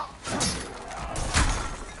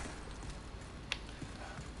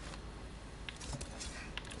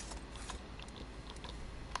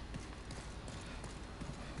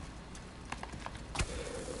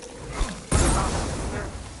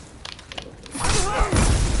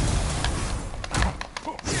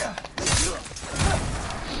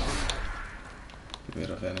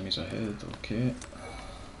 enemies ahead, okay.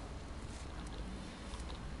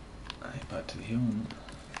 Aye, back to the healing.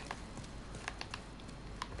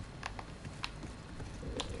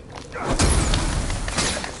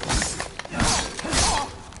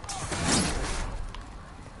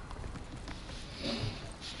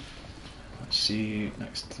 Let's see,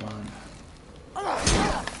 next one.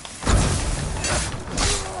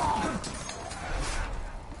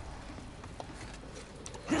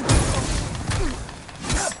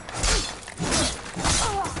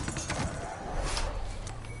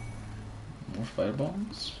 More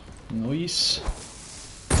firebombs. Nice.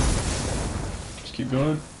 Just keep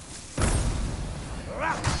going.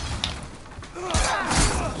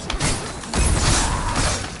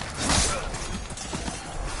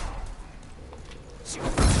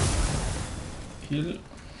 Heal.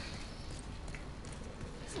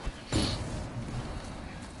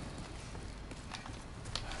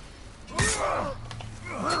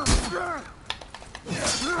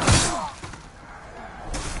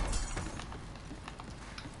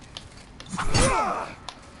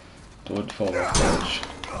 Don't fall off the edge.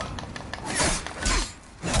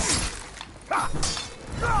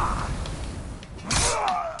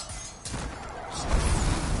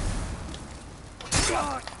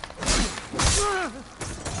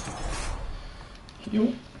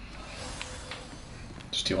 Heal.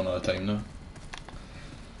 Just heal another time now.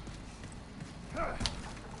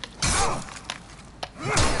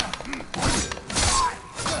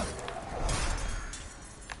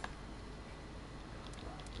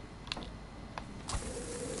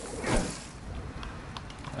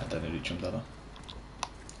 I didn't reach him, did I?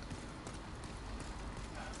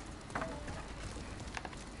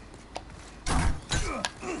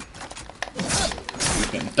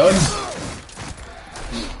 You're getting done!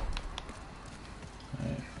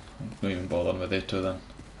 Right, I'm not even bothering with they two then.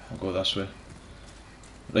 I'll go this way.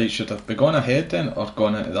 Right, should I be going ahead then, or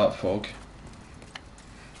going into that fog?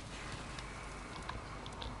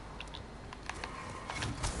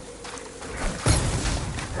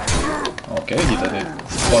 Okay, you didn't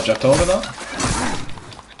dodge at all with that.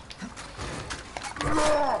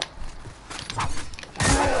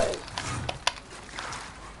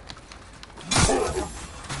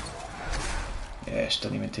 Yes,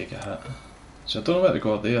 didn't even take a hit. So I don't know where to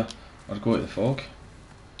go there, or go to the fog.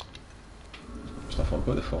 Stuff, I'll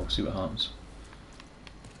go to the fog, see what happens.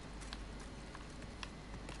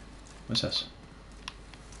 What's this?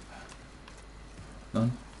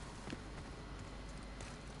 None?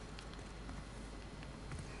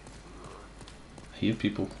 I hear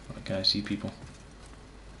people, I can't see people.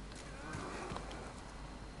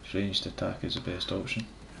 Ranged attack is the best option.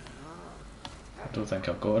 I don't think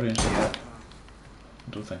I've got a ranged attack.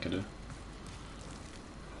 I don't think I do.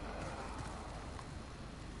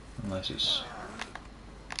 Unless it's...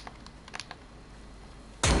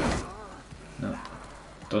 No,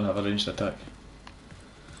 don't have a ranged attack.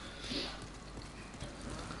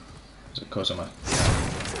 Is it because of my...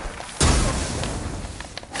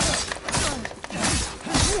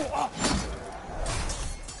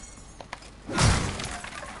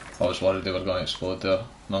 I was worried they were going to explode there.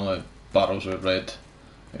 Normally barrels with red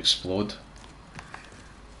explode.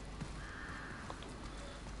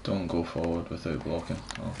 Don't go forward without blocking.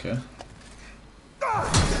 Okay.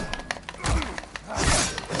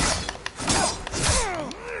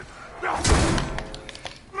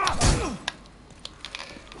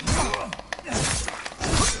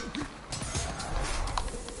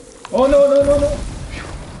 Oh no!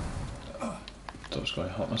 Thought I was going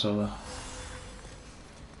to hurt myself there.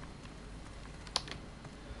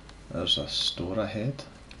 There's a store ahead.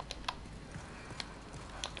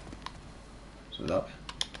 So that way.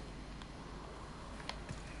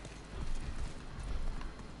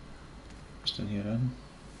 Just in here in.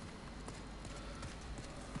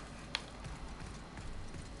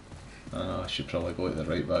 I know I should probably go to the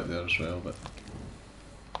right back there as well, but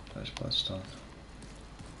let's blast on.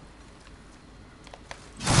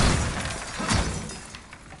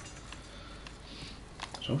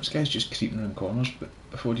 So this guy's just creeping around corners but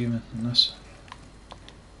before you in this.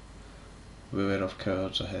 Beware of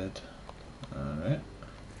cowards ahead. Alright.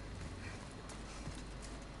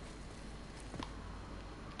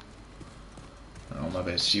 I'll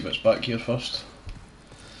maybe see what's back here first.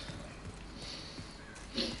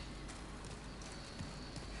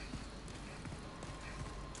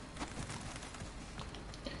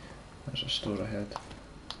 There's a store ahead.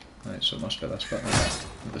 Right, so it must be this bit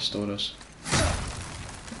where the store is.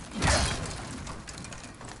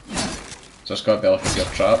 So it's got to be like a good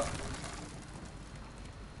trap.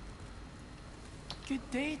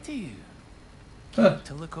 Good day to you. Huh.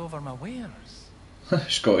 To look over my wares.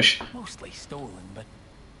 Scottish. Mostly stolen, but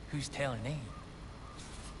who's telling, eh?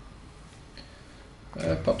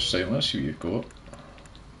 Purchasing, let's see what you've got.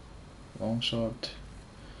 Longsword.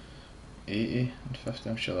 80 and 50,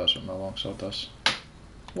 I'm sure that's what my longsword does.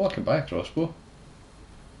 Well, I can buy a crossbow.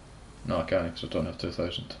 No, I can't because I don't have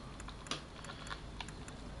 2000.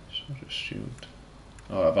 Soldier's shield.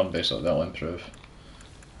 Oh, I've earned basically that'll improve.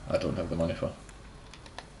 I don't have the money for.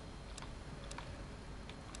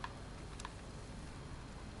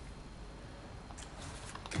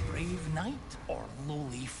 Brave knight or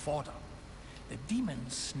lowly fodder? The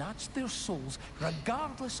demons snatched their souls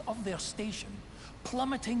regardless of their station,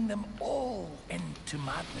 plummeting them all into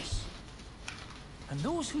madness. And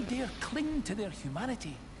those who dare cling to their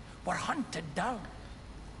humanity were hunted down.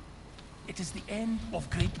 It is the end of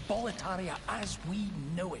Great Boletaria as we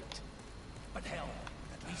know it. But hell,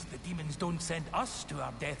 at least the demons don't send us to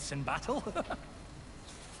our deaths in battle.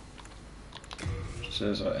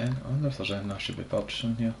 Says that in. I wonder if there's anything I should be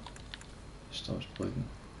purchasing here. Stops bleeding.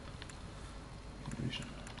 Reason.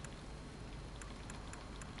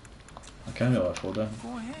 I can't really afford that.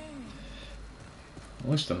 Go ahead. At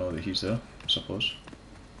least I know that he's there, I suppose.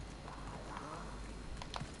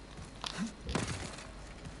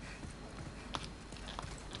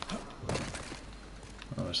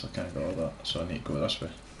 Obviously I can't go all that, so I need to go this way.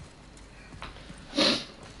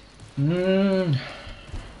 No!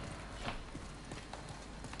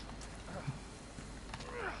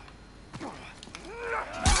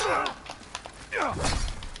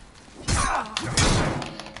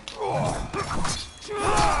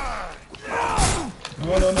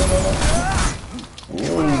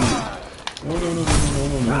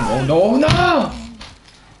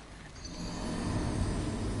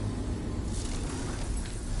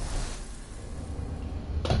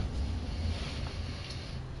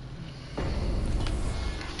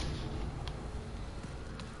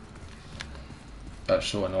 That's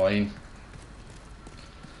so annoying.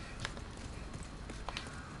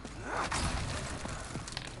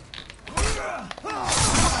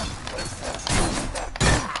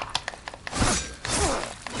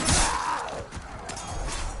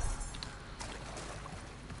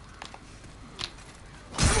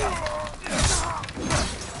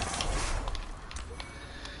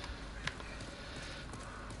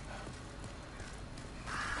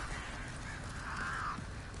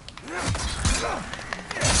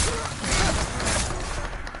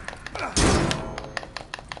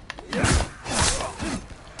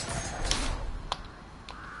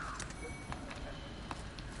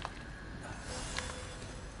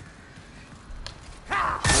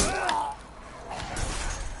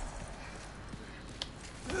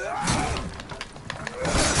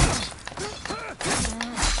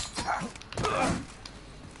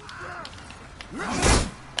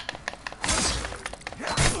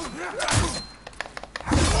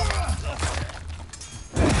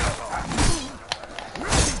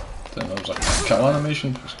 Then there was like a kill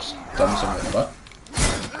animation, just done something like that.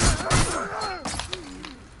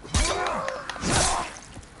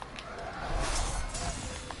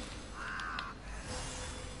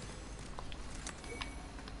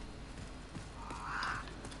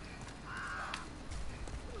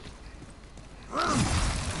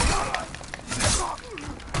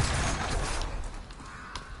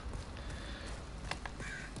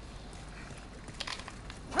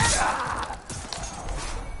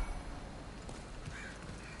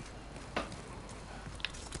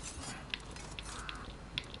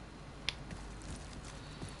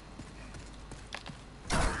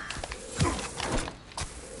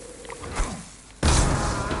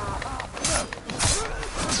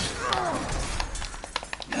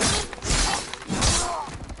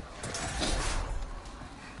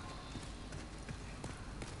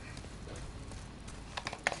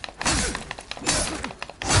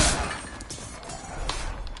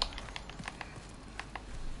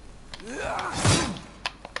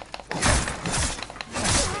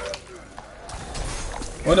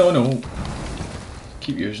 Oh no, no.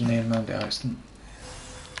 Keep using the man by accident.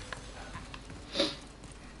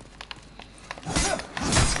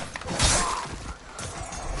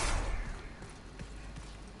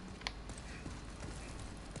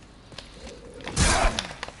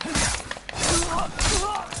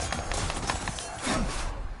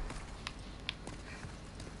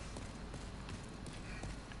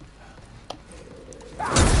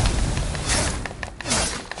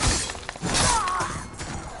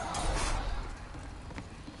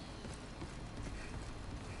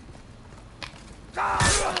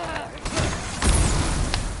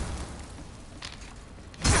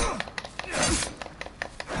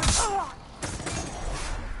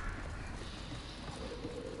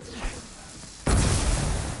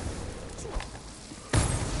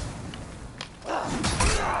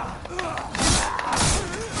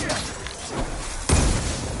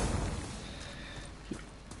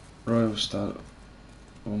 Royal start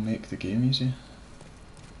will make the game easy.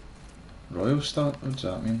 Royal start? What does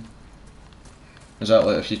that mean? Is that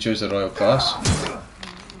like if you choose the royal class?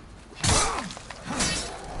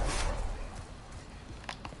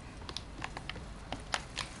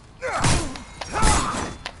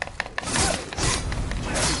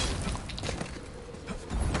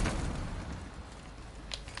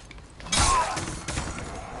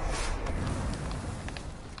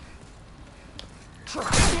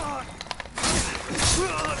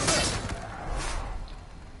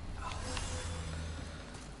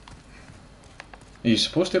 Are you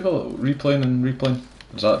supposed to be able to replaying and replaying?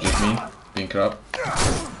 Is that just me being crap?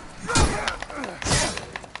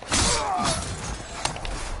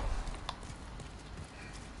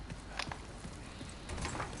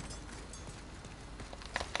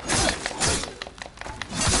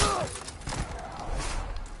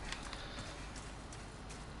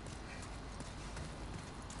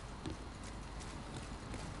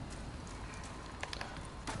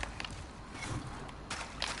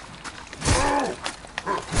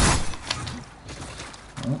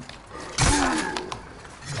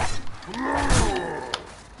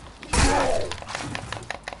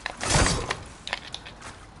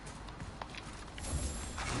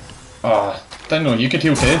 Ah, didn't know you could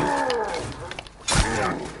heal too.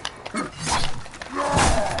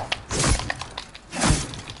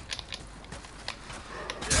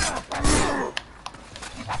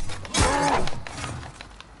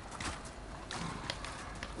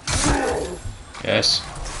 Yes,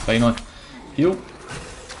 finally. Heal.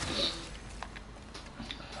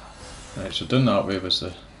 Right, so doing that way was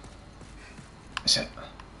the... Is it?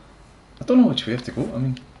 I don't know which way I have to go, I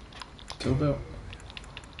mean... Tool belt.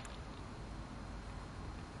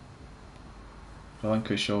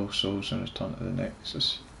 Relinquish all souls and return to the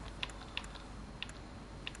Nexus.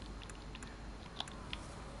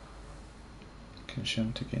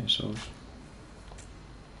 Consume to gain souls.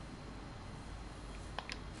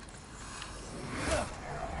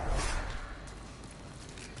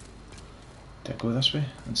 Did I go this way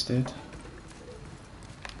instead?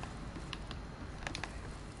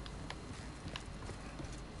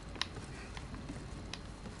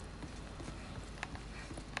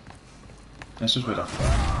 This is where I...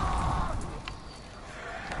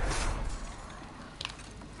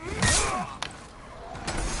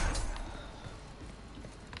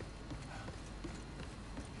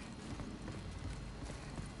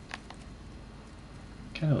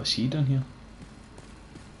 Can't really see down here.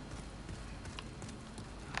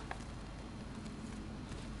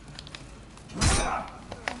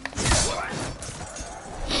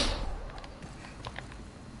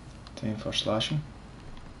 Time for slashing.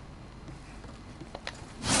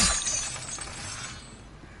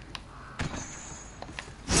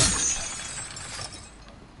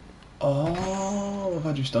 Oh, what have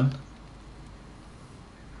I just done?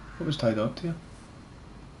 What was tied up to you?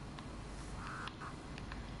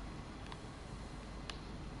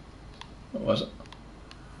 What was it?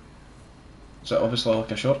 Is it obviously like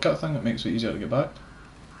a shortcut thing that makes it easier to get back?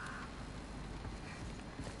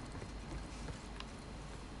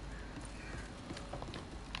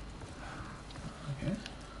 Okay.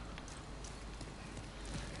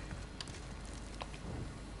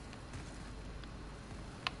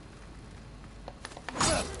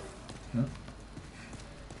 No.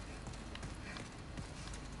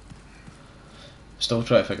 Still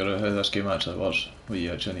trying to figure out how this game actually works, what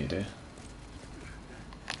you actually need to do.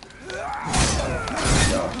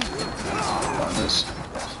 Yeah, that is.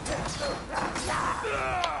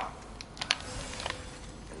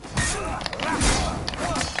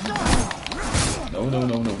 No, no,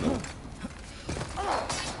 no, no, no.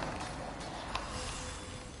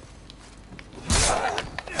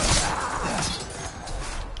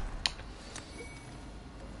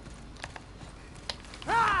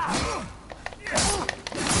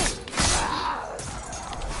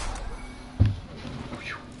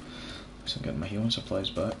 I'm getting my healing supplies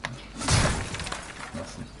back.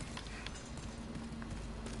 Nothing.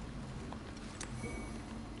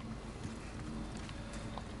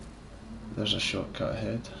 There's a shortcut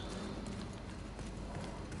ahead.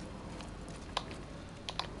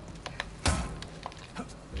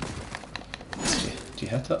 Do you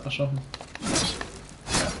hit it or something?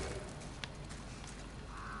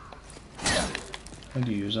 How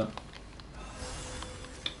do you use it?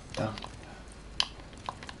 Damn.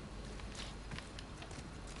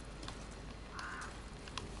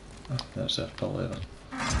 Oh, that's it, probably then.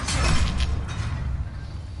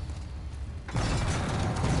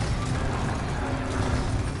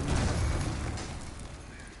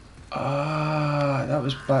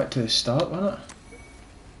 us back to the start, wasn't it?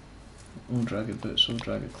 Old ragged boots, old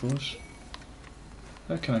ragged clothes.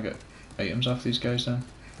 How can I get items off these guys then?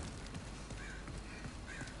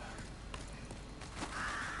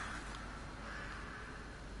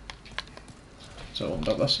 So I opened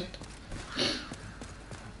up this side.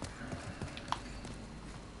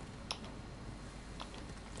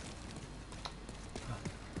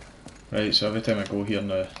 Right, so every time I go here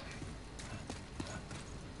now,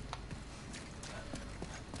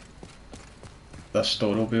 this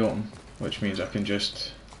door will be open, which means I can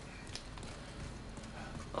just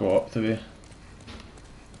go up the way.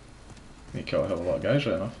 You kill a hell of a lot of guys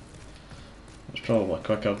right enough. It's probably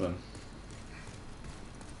quicker than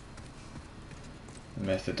the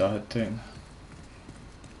method I had taken.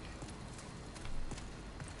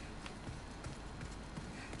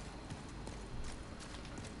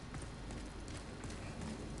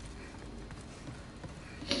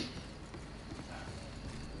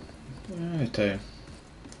 Anytime.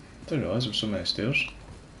 Didn't realise there were so many stairs.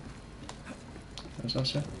 What does that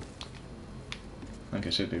say? I think I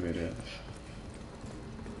should be wary of.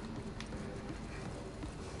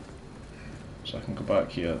 So I can go back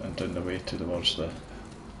here and down the way towards the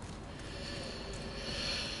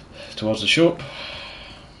shop.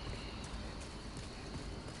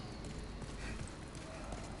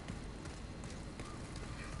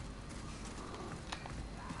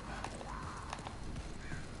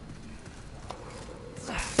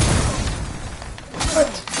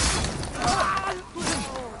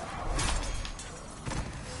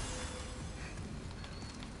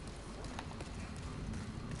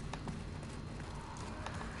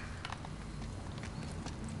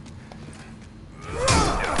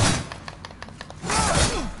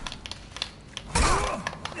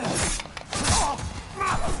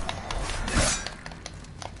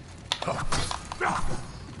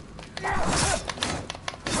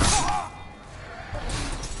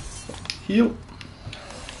 Heal.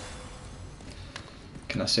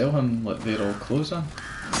 Can I sell him like they're all clothes then?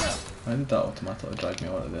 Why did that automatically drag me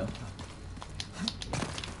out of there?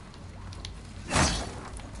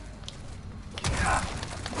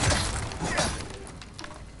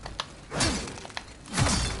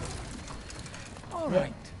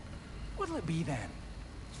 Alright, what'll it be then?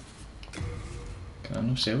 Can I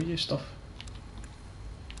no sell you stuff?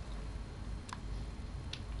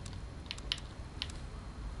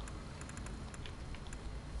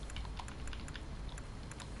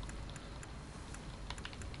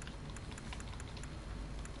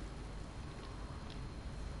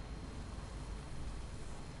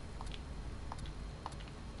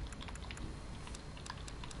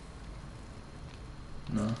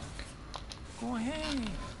 No. Go ahead.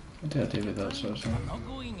 What did I do with that sort of thing? I'm not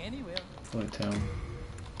going anywhere. Fully town.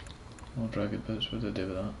 All ragged boots, what did I do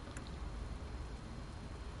with that?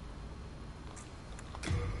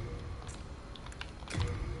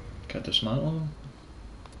 Can I dismantle them?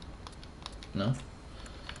 No?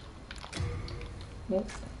 What?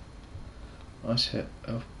 Let's hit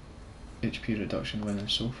HP reduction when in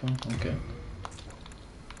sofa, okay.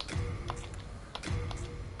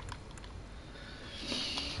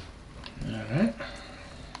 Alright.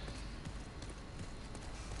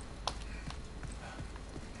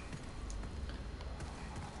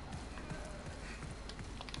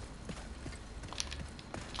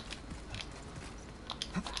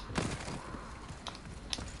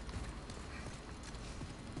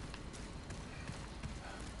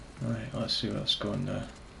 Right, let's see what's going now.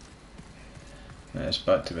 Right, it's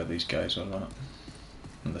back to where these guys are at.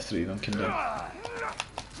 And the three of them can do.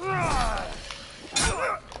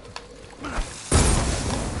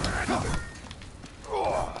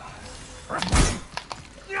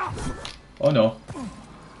 Oh no.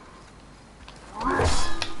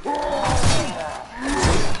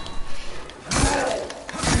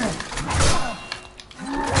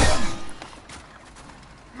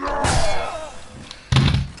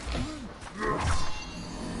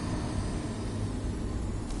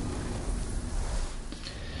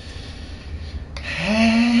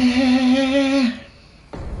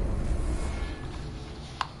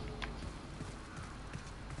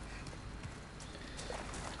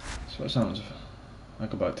 So what happens if I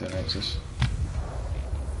go back to the Nexus?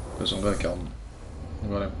 Because I'm going to kill him. I'm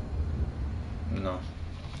going to... No.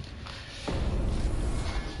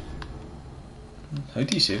 How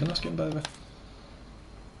do you save in this game, by the way?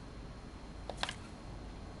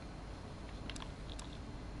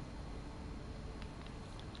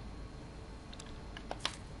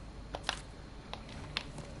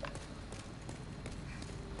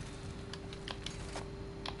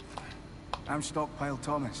 I'm Stockpile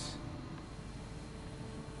Thomas.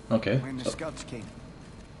 Okay. When the So, Scots came,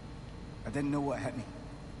 I didn't know what hit me.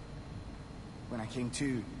 When I came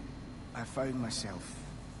to, I found myself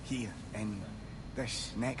here in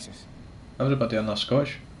this nexus. Everybody on that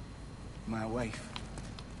Scotch? My wife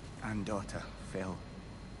and daughter fell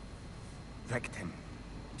victim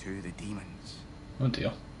to the demons. Oh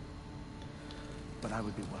dear. But I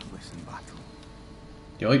would be worthless in battle.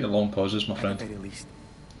 You like the long pauses, my At friend. the very least,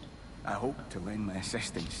 I hope to lend my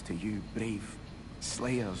assistance to you brave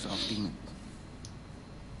slayers of demons.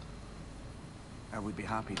 I would be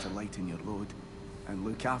happy to lighten your load and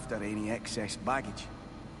look after any excess baggage.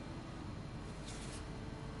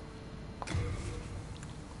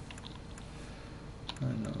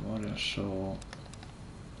 And the warrior, so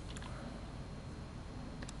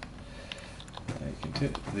you can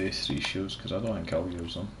take these 3 shields because I don't think I'll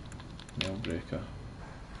use them. Nailbreaker.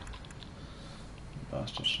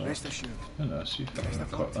 Bastard sword. Rest assured. I know, see if I can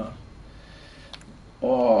equip that.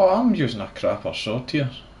 Oh, I'm using a crapper sword here.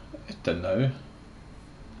 It did now.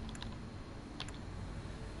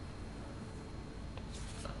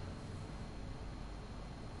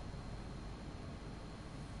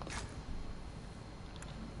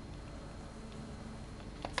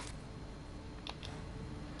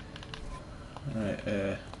 Right,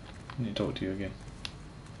 I need to talk to you again.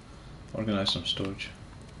 Organise some storage.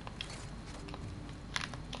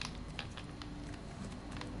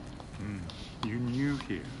 You new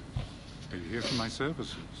here. Are you here for my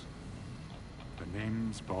services? The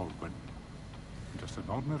name's Baldwin. I'm just an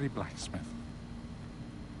ordinary blacksmith.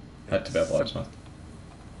 Had to be a blacksmith.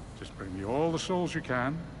 Just bring me all the souls you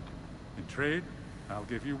can. In trade, I'll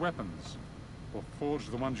give you weapons. Or forge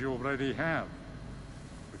the ones you already have.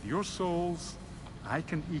 With your souls, I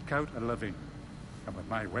can eke out a living. And with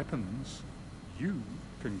my weapons, you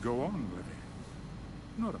can go on living.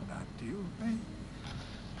 Not a bad deal,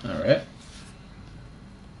 eh? Alright.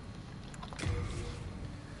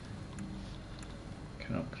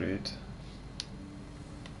 Can upgrade.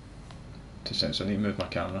 To sense I need to move my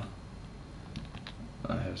camera.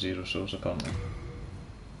 I have 0 souls apparently.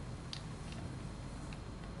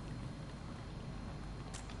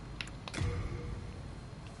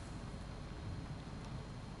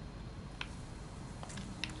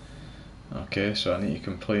 Okay, so I need to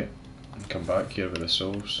complete and come back here with the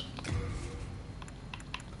souls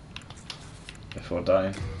before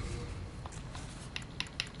dying.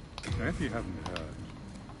 If you haven't heard,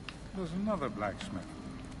 there's another blacksmith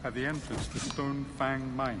at the entrance to Stone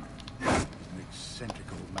Fang Mine. He's an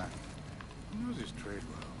eccentric old man. He knows his trade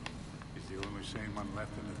well. He's the only sane one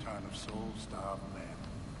left in the town of soul-starved men.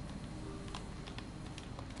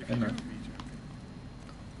 If you do meet him,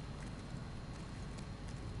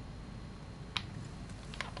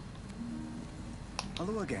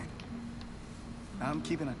 Hello again. I'm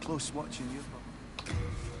keeping a close watch on you.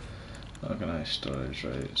 Organise storage,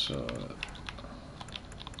 right, so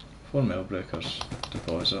 4 mail breakers,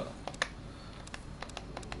 deposit.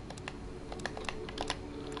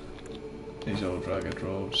 These old ragged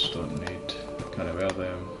robes, don't need, can I wear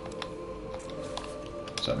them?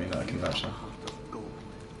 Does that mean that I can match them?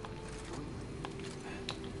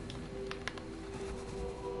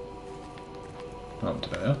 What happened to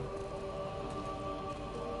me there?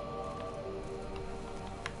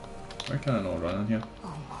 Why can I not run in here?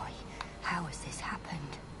 Oh my, how has this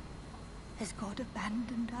happened? Has God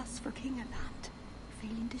abandoned us for King Alant,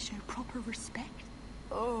 failing to show proper respect?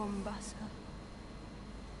 Oh, Mbasa.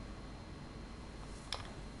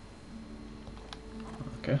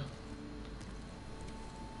 Okay.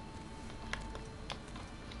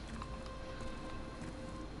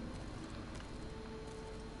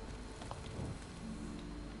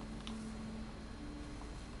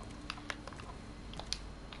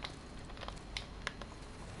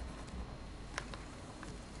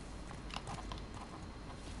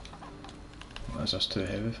 Is this too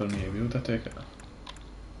heavy for me to wield, I take it?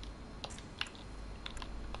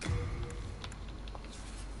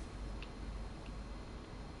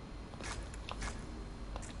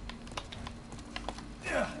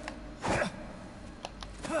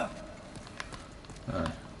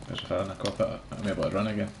 Aye, there's a fire in the cockpit, I'm able to run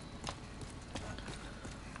again.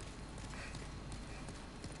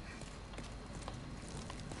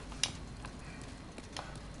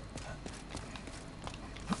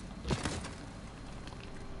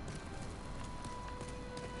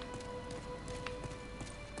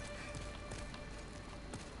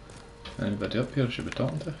 Anybody up here I should be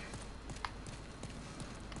talking to?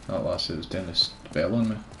 That lassie was doing this bell on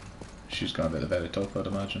me. She's gonna be at the very top, I'd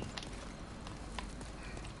imagine.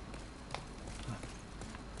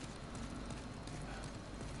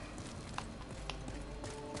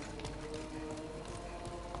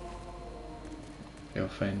 You'll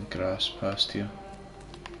find grass past here.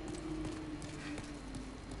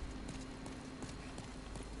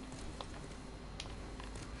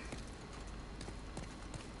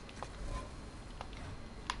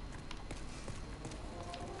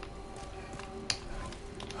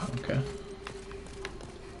 Okay.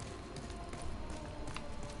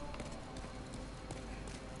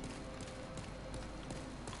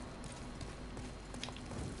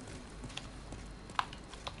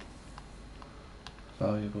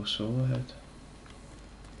 Valuable soul ahead.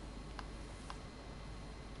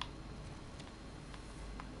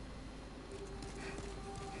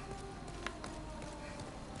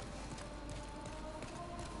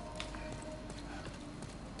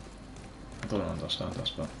 I don't understand this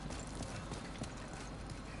bit.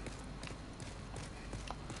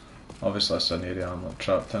 Obviously it's an area I'm not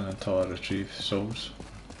trapped in until I retrieve souls.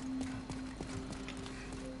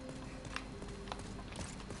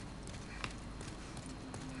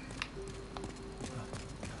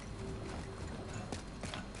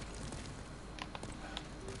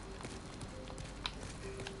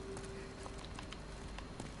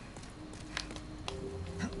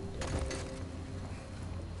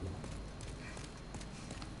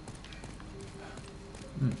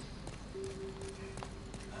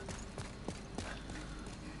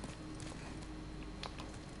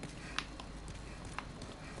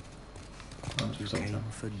 You came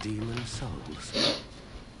for demon souls?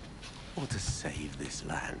 Or to save this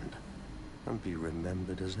land and be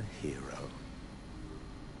remembered as a hero?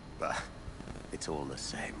 But it's all the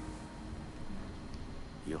same.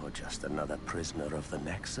 You're just another prisoner of the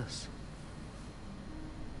Nexus.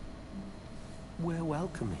 We're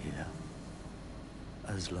welcome here,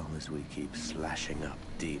 as long as we keep slashing up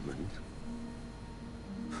demons.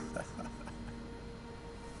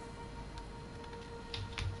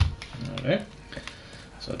 Alright.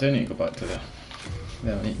 So I do need to go back to there.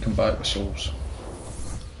 Then I need to come back with souls.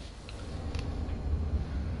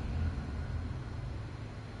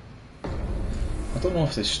 I don't know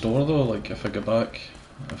if they store though, like if I go back.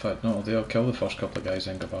 In fact, no, I'll kill the first couple of guys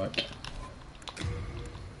and go back.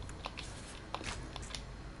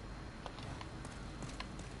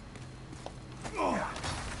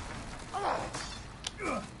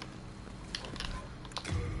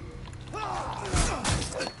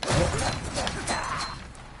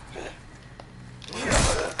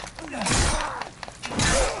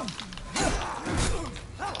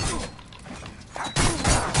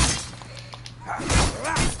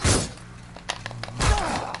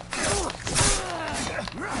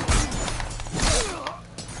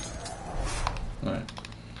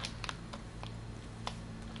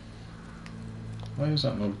 Why is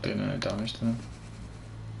that not doing any damage to them?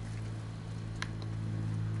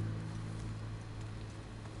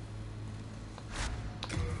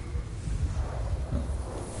 Oh.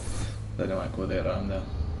 They don't want to go there around there.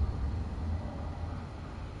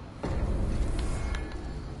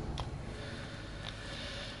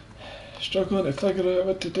 Struggling to figure out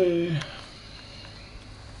what to do.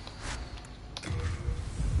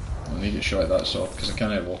 I need to shut that off because I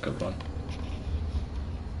can't walk up run.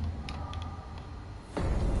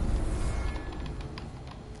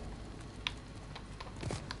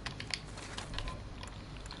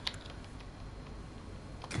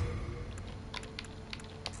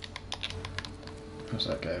 Where's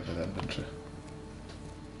that guy with inventory?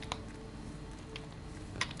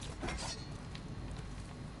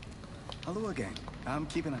 Hello again. I'm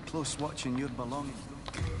keeping a close watch on your belongings.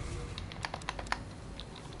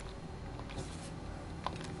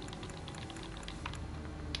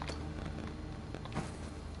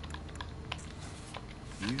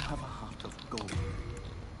 You have a heart of gold.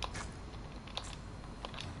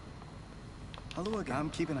 Hello again. I'm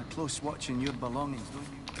keeping a close watch on your belongings, don't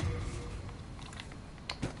you?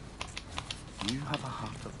 You have a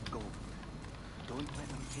heart of gold. Don't let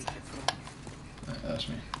them take it from you. Right, that's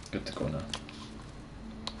me. Good to go now.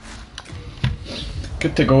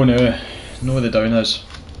 Good to go now. Know where the down is.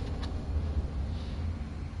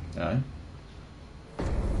 Aye.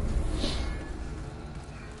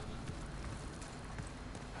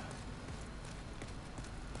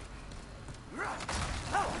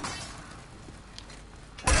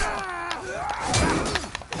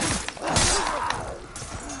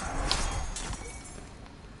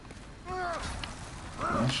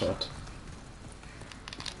 Nice shot.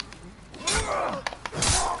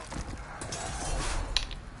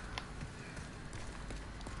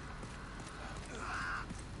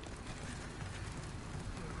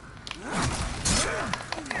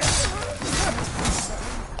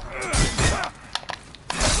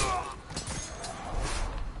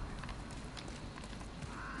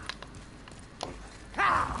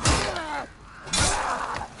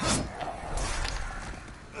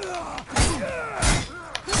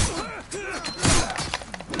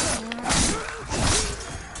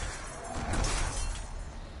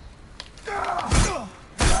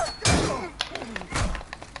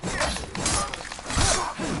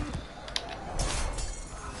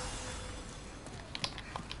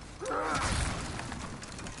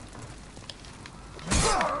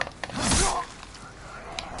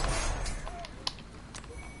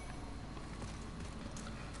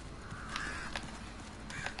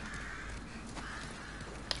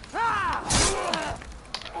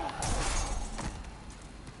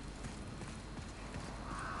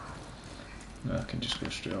 I can just go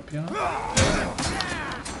straight up here.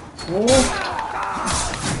 Oh!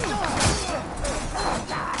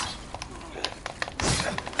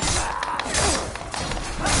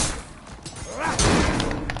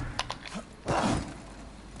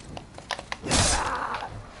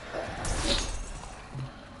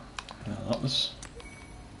 That was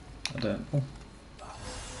identical.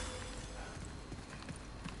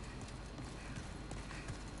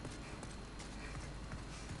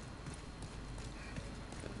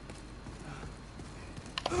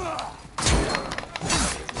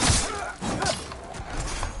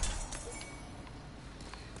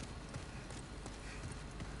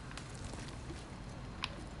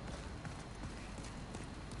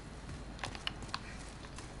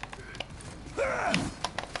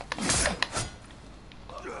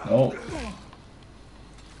 Oh.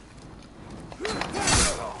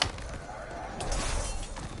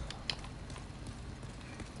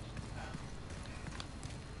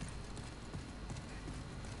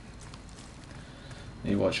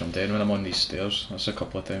 You watch I'm dead when I'm on these stairs. That's a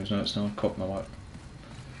couple of times now, it's nearly caught my work.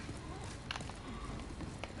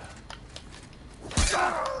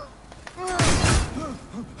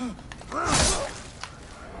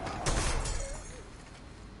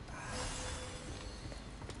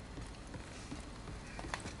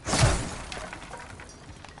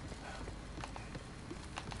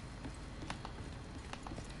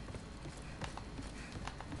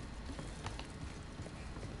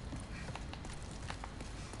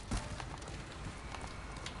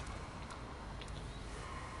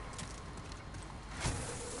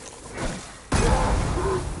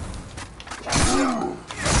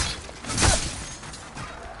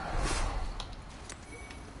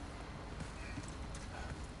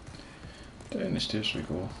 Down the stairs we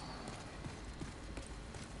go.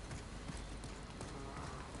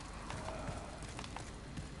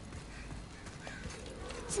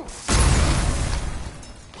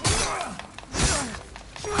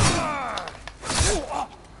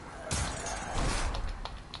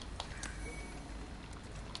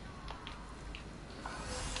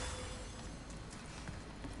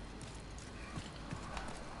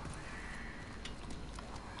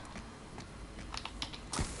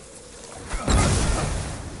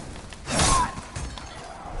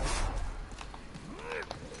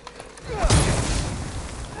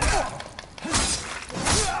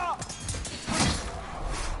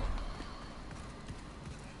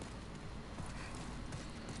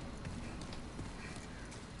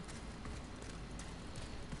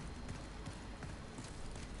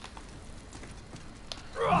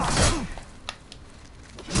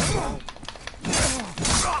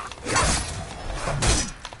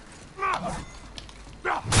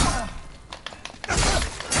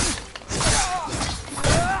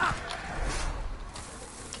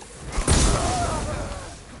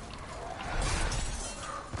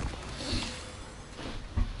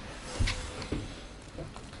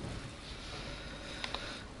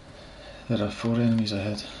 There are 4 enemies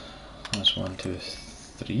ahead. That's 1, 2,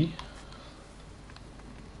 3.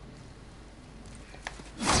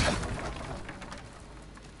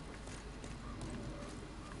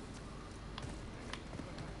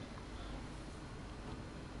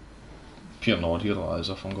 Pure nod here, as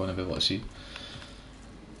if I'm going to be able to see.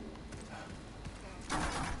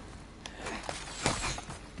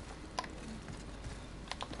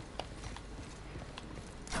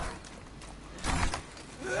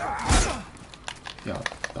 Yeah,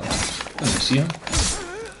 I didn't see him.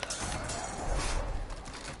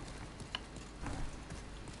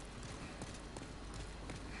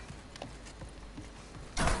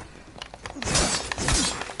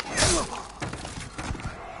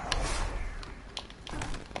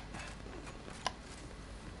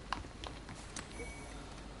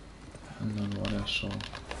 And then what else? So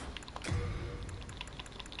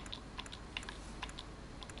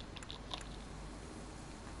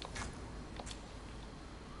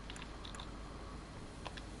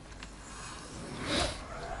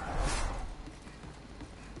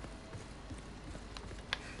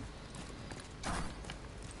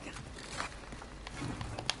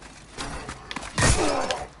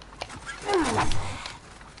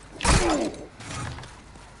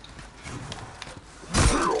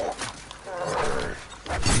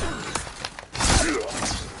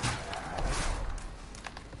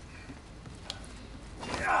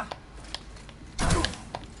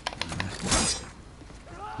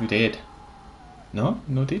you dead? No?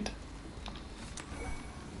 No dead?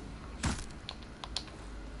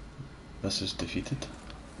 This is defeated.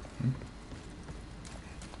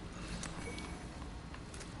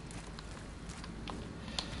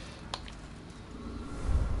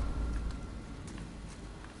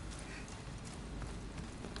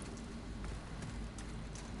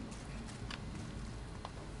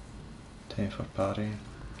 Time for parry.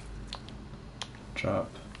 Trap.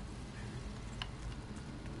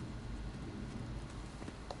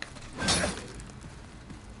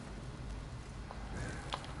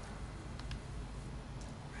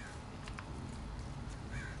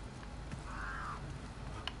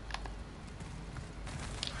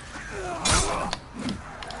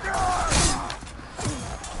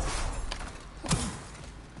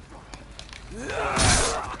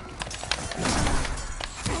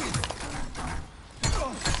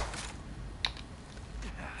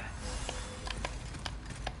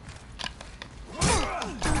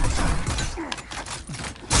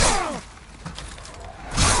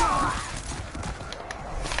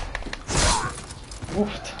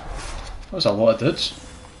 Oofed. That was a lot of dudes.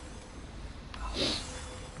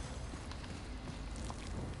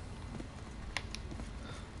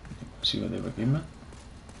 See what they were giving me.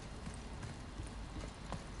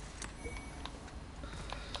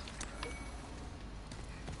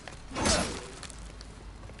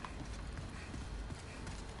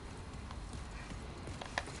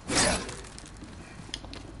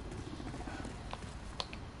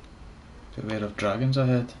 Beware of dragons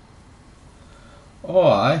ahead. Oh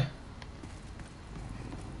aye.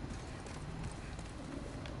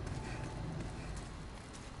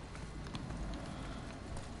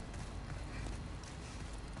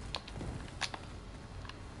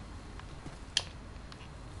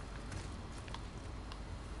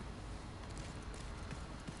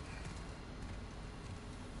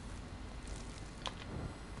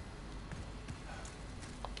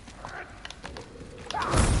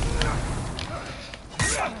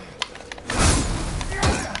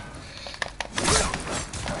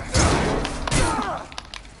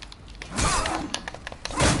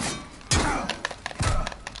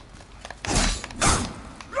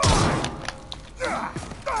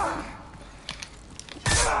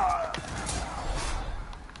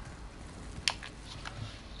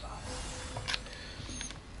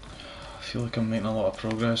 I feel like I'm making a lot of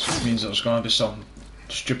progress, which means there's going to be something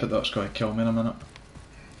stupid that's going to kill me in a minute.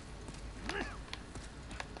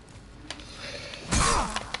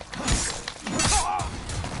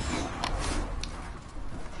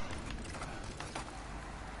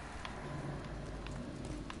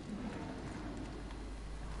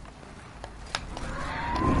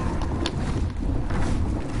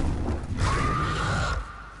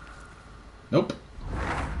 Nope.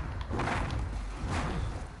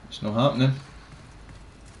 It's not happening.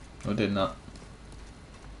 No doing that.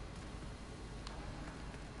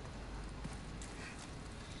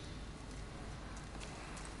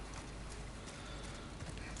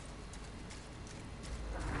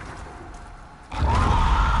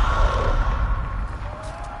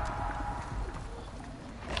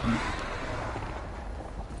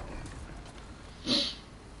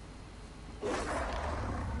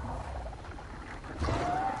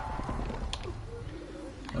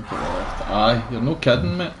 Aye, you're no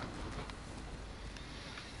kidding, mate.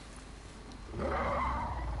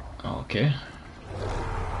 Okay.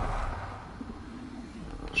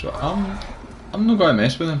 So I'm not going to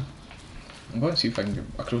mess with him. I'm going to see if I can get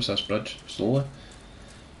across this bridge slowly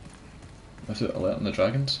without alerting the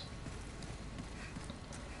dragons.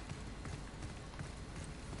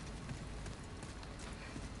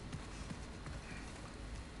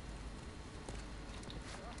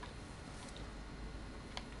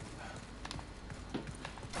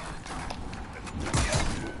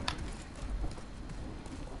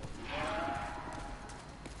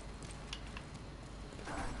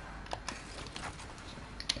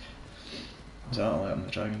 Is that alerting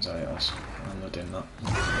the dragons? Aye, it is. I'm not doing that.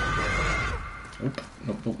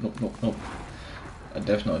 Nope. I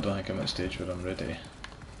definitely don't think I'm at a stage where I'm ready to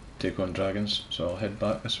take on dragons, so I'll head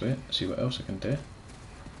back this way, see what else I can do.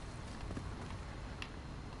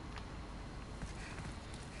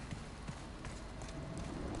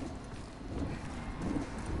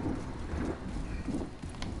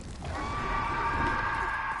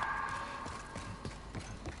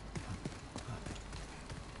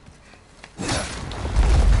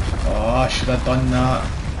 I should have done that.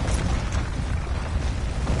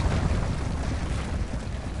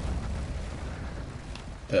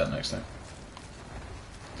 Do it next time.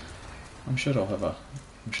 I'm sure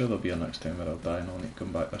there'll be a next time where I'll die and I'll need to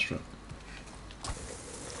come back this route.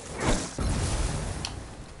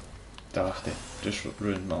 Dafty. Just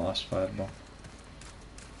ruined my last fireball.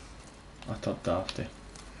 Utter dafty.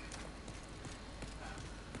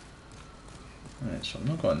 Right, so I'm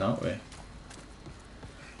not going that way.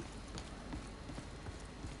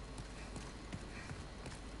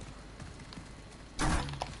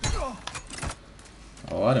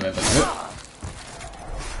 Oh, I remember now.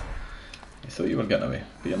 thought you were getting away,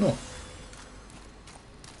 but you're not.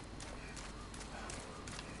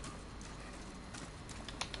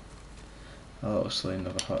 A little slane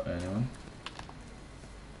never hurt anyone.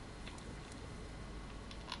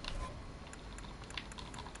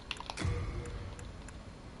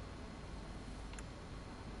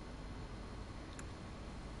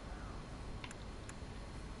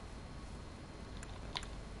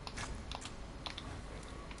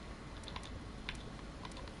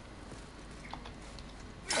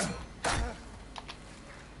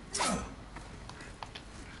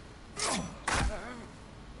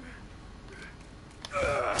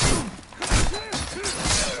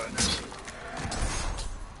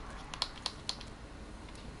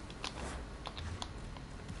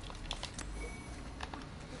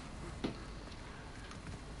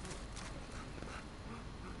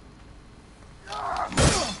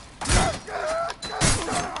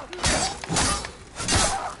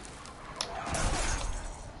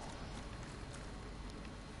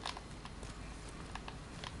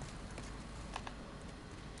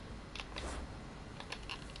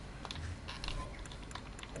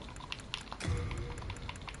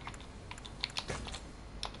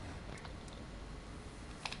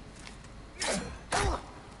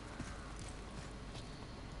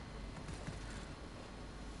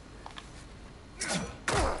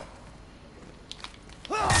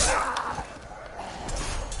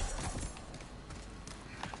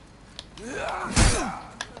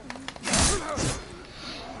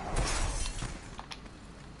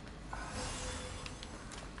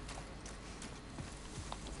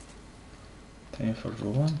 Time for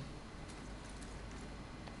rolling.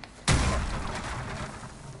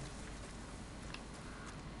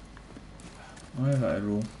 Why have I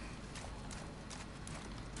roll?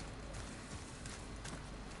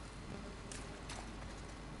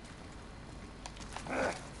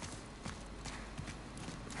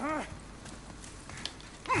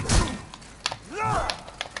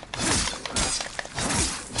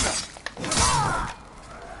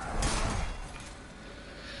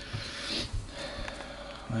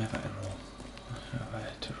 Why have I roll? Why have I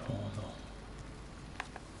had to roll though?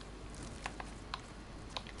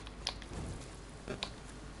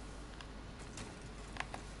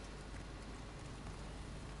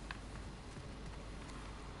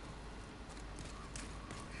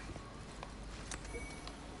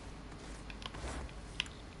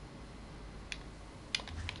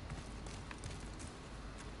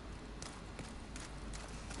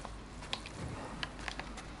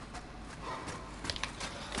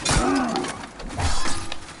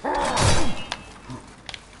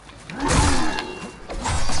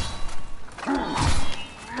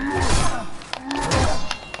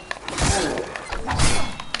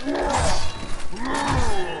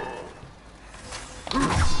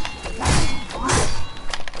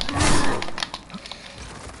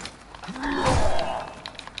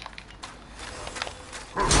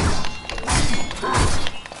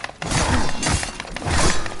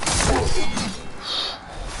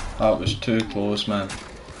 That was too close, man.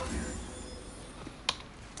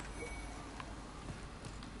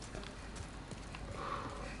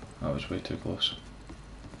 That was way too close.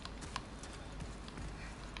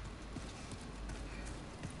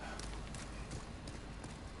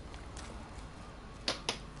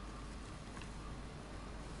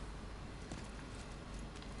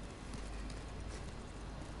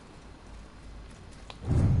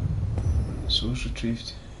 Souls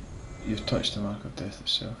retrieved. You've touched the mark of death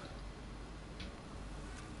itself.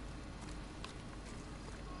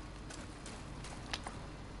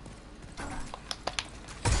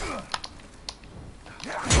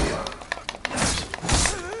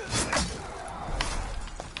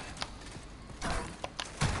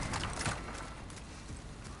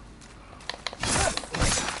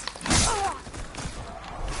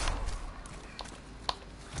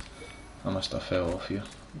 I must have fell off here.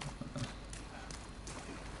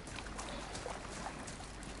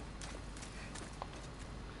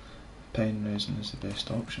 Pine resin is the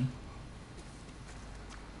best option.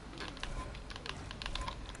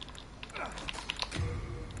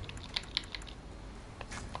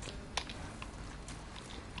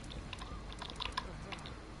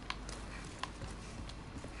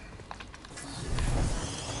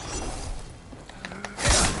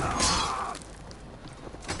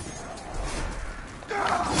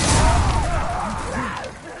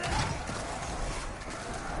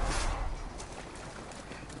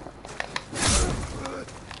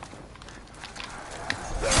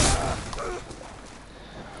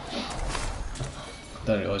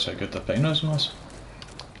 Didn't realise how good the pine resin was.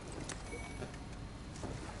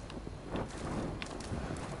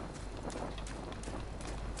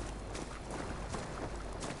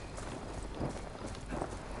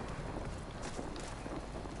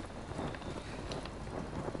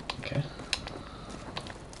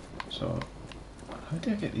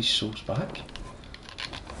 do I get these souls back?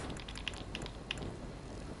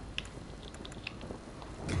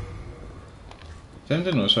 If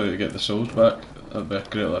anybody knows how to get the souls back, that'd be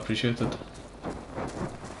greatly appreciated.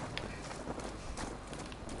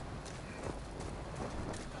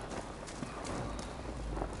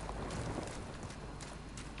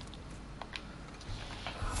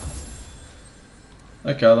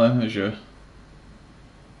 Hi Caroline, how's you?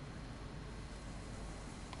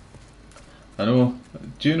 I know,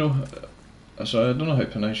 do you know, sorry I don't know how to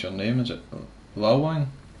pronounce your name, is it Lawang?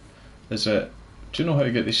 Is it, do you know how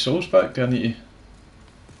to get these souls back? Do I need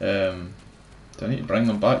to bring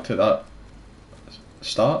them back to that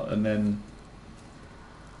start and then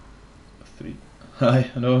 3?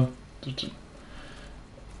 Hi, I know.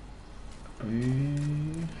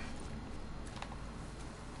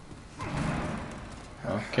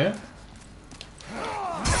 Okay.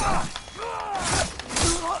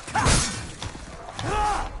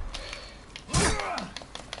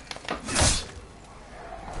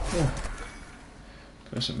 Oh.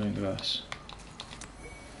 Crescent moon grass.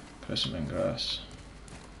 Crescent moon grass.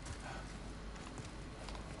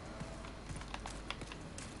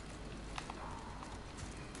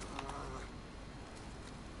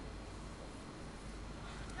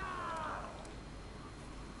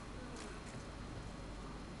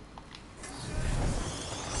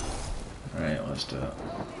 Right, let's do it.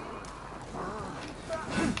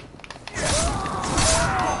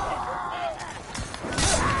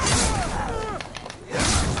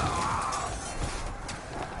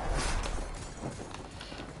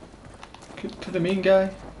 Get to the main guy.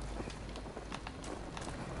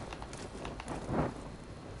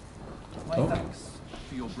 My thanks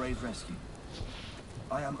for your brave rescue.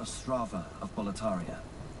 I am Ostrava of Boletaria.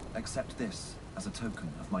 Accept this as a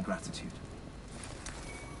token of my gratitude.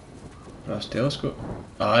 Brass telescope.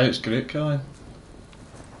 Aye, it's great, Caroline.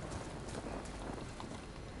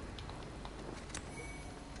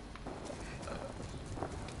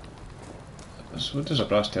 So what does a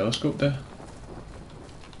brass telescope do?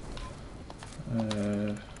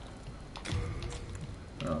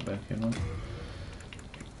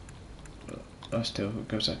 Brass telescope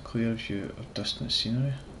gives a clear view of distant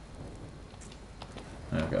scenery.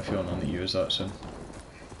 I've got a feeling I need to use that soon.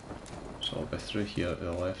 So I'll be through here to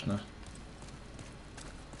the left now.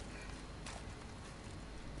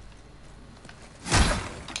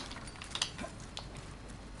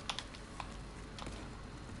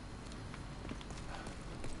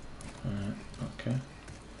 Okay.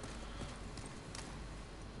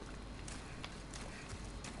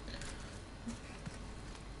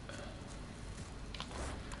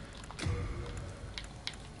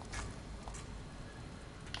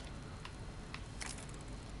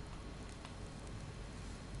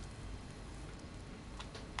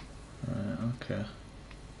 Okay.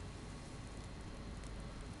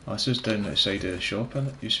 Oh, this is down the side of the shop,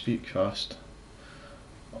 innit? You speak fast.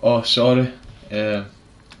 Oh, sorry.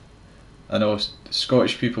 I know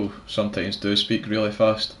Scottish people sometimes do speak really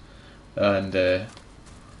fast, and it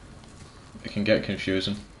can get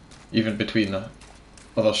confusing, even between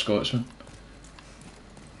other Scotsmen.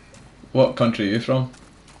 What country are you from?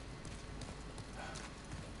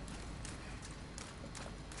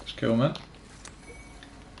 It's cool, man.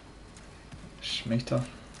 Smiter.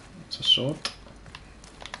 It's a sword.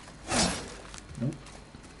 Nope.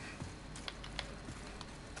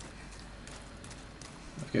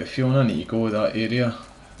 I've got a feeling I need to go to that area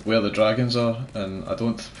where the dragons are, and I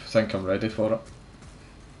don't think I'm ready for it.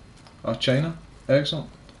 Oh, China? Excellent.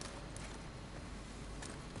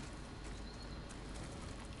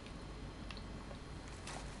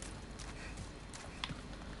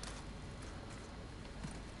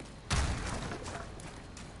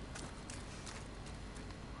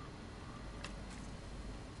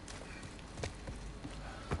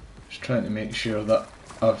 Just trying to make sure that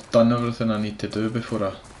I've done everything I need to do before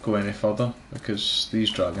I go any further, because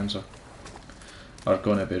these dragons are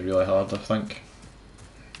going to be really hard, I think.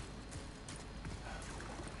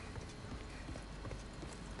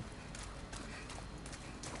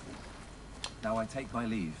 Now I take my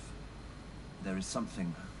leave. There is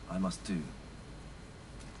something I must do.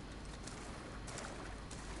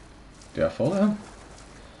 Do I follow him?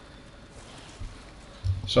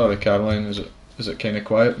 Sorry, Caroline, is it kind of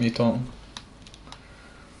quiet, me talking?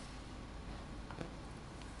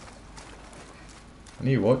 I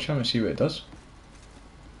need to watch him and see what he does.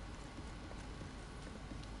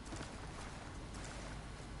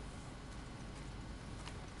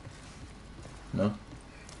 No?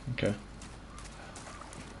 Okay.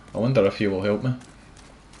 I wonder if he will help me.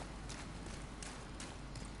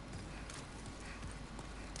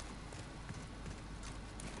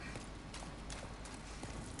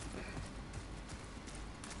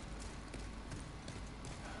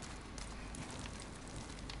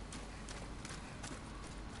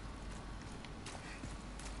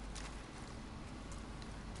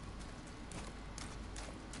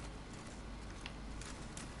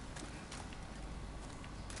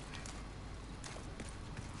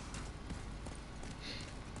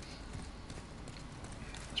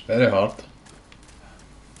 Very hard.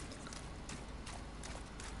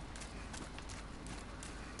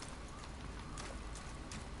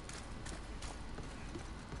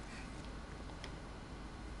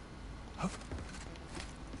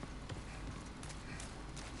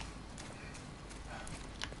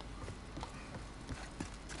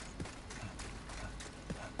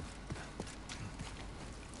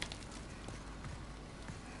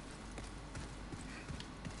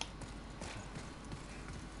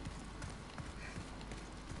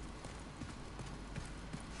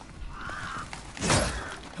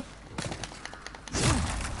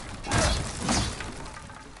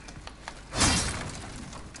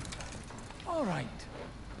 All right.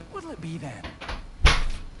 What'll it be then?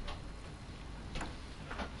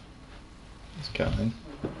 It's coming.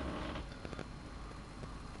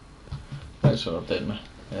 That's what updated me.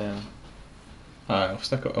 I'll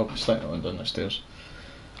stick it on down the stairs.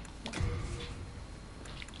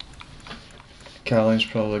 Caroline's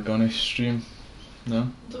probably gonna stream. No?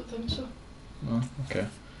 Don't think so. No? Okay.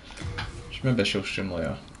 Maybe she'll stream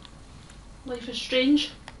later. Life is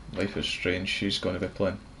Strange. Life is Strange, she's gonna be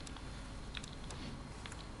playing.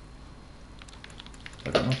 I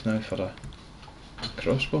got enough now for a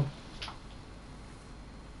crossbow.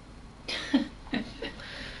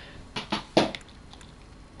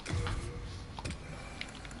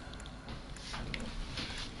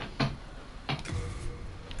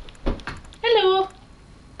 Hello.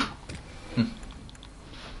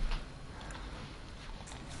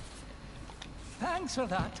 Thanks for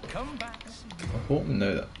that. Come back soon. I'm hoping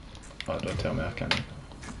now that... Oh, don't tell me I can't.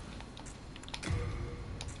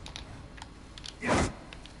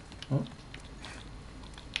 Oh.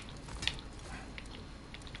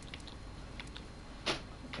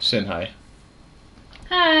 Saying hi.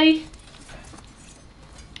 Hi.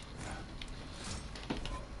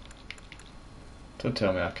 Don't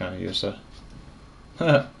tell me I can't use that.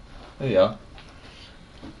 There you are.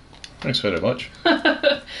 Thanks very much.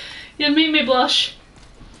 You made me blush.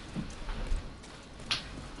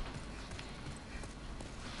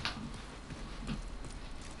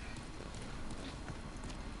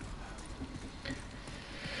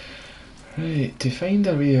 Right, to find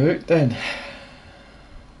a way out then.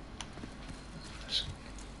 It's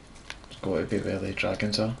got to be where the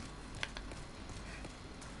dragons are.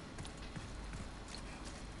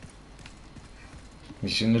 Have you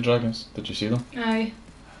seen the dragons? Did you see them? Aye.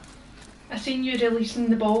 I seen you releasing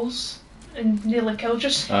the balls and nearly killed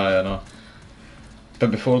us. Aye, I know. But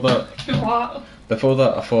before that, What? I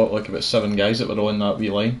fought like about 7 guys that were all in that wee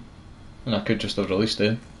line, and I could just have released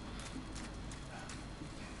them.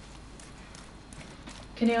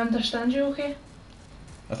 Can you understand you okay?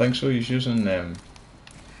 I think so. He's using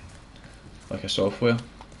like a software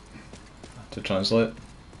to translate.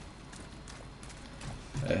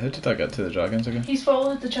 How did I get to the dragons again? He's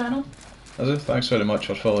followed the channel. Is it? Thanks very much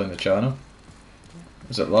for following the channel.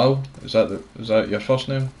 Is it Lau? Is that your first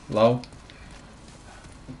name? Lau?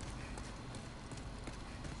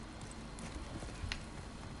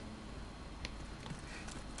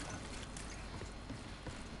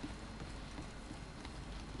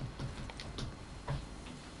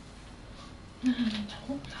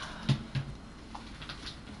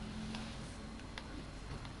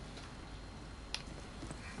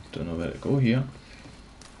 Don't know where to go here.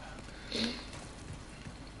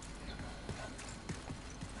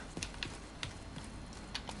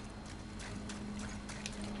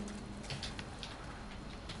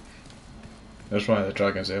 There's one of the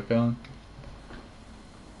dragons there, Pelin.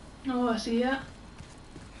 Oh, I see it.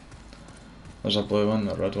 There's a blue one,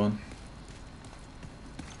 a red one.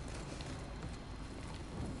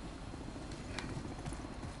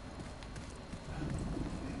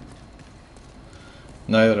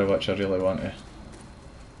 Neither of which I really want to.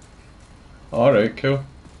 Alright, cool.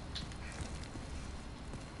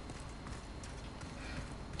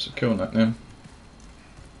 It's a cool nickname.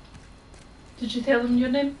 Did you tell him your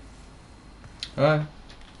name? Aye.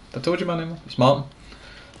 I told you my name. It's Martin.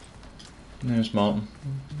 My name's Martin.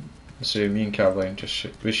 So me and Caroline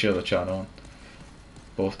we share the channel and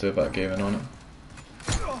both do a bit of gaming on it.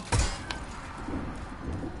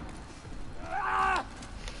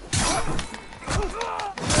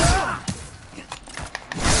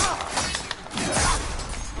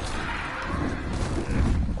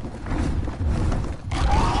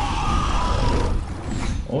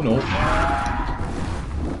 Oh no.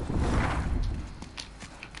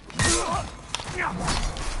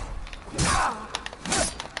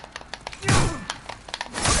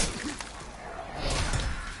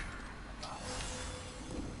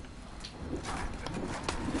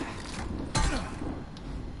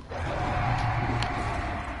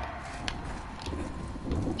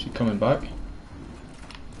 coming back.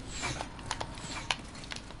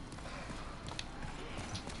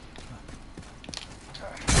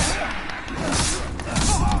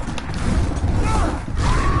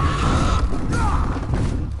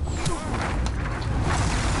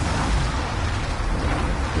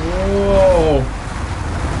 Whoa!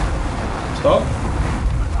 Stop.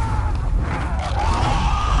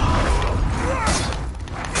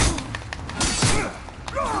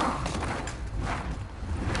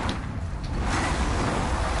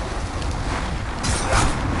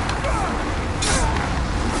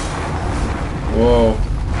 Whoa.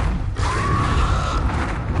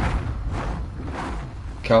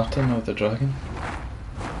 Captain of the Dragon.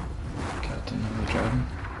 Captain of the Dragon.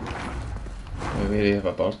 Be wary of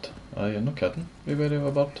a bird. Ah, you're no kidding. Be wary of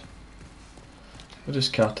a bird. What does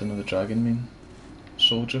Captain of the Dragon mean?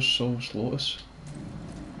 Soldiers, souls, lotus.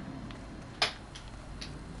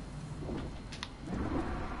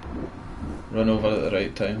 Run over at the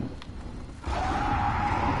right time.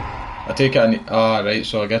 I take it I need, right,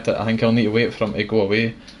 so I get it. I think I'll need to wait for him to go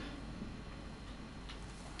away.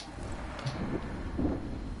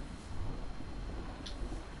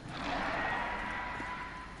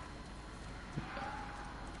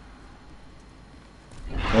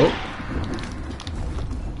 Oh.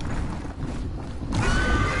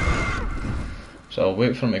 So I'll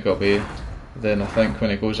wait for him to go away. Then I think when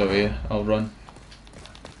he goes away, I'll run.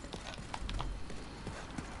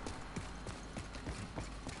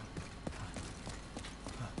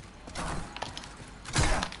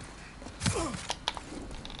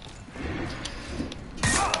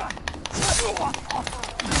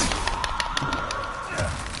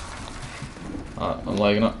 I'm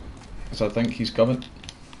lagging it, because I think he's coming.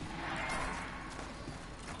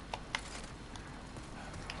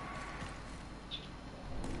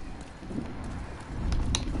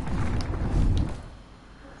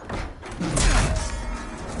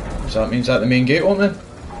 So that means that the main gate opening?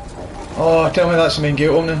 Oh, tell me that's the main gate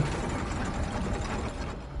opening.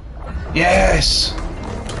 Yes!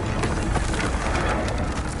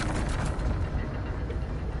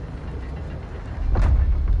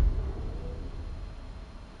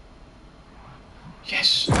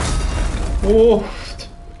 Yes! Oh!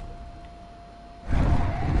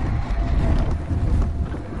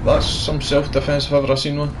 That's some self-defense if I've ever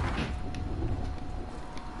seen one.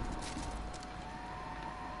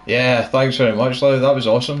 Yeah, thanks very much, Lau. That was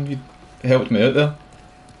awesome. You helped me out there.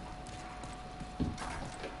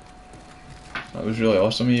 That was really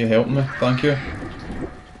awesome of you helping me. Thank you.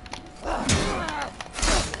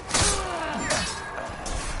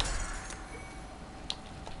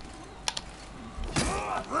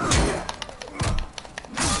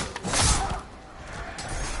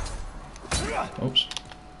 Oops.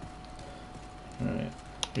 Alright.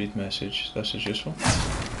 Read message. This is useful.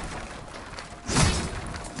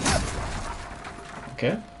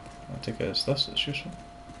 Okay. I'll take it as this. It's useful.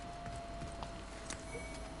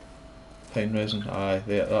 Pine resin. Aye,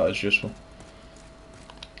 yeah, that is useful.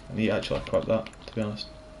 I need to actually equip that, to be honest.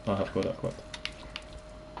 I have got it equipped.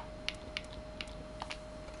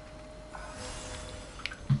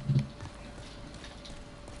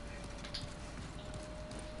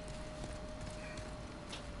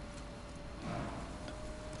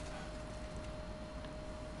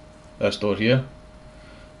 This door here.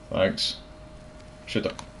 Thanks. Shoot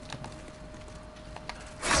it.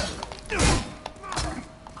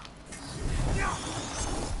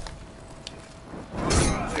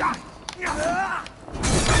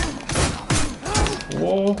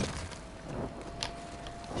 Whoa.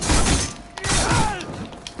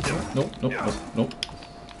 Nope, nope, nope, nope.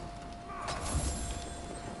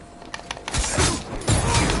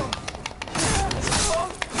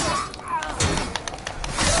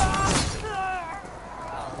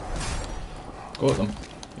 Got them,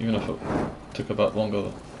 even if it took a bit longer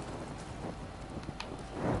though.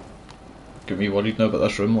 Get me worried now about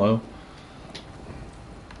this room, Lyle.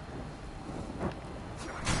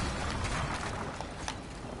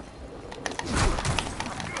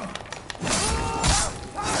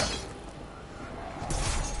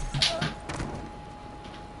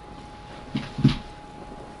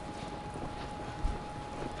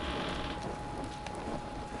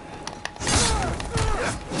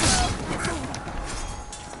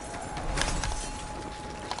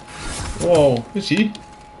 Whoa, who's he?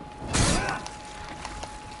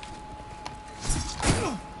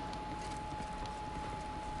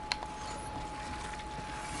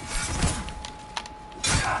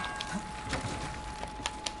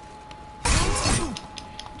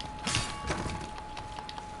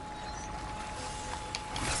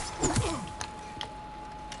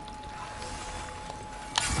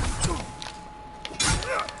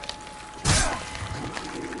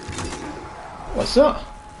 What's that?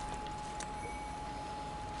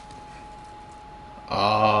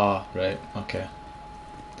 Ah, right, okay.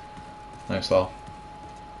 Thanks, Lal.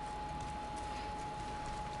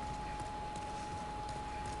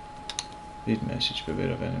 Read message,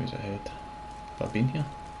 beware of enemies ahead. Have I been here?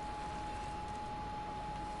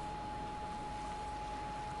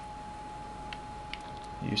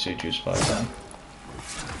 Usage use 5 time.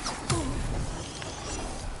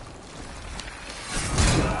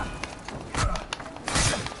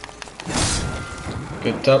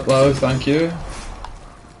 Good tap, Lal, thank you.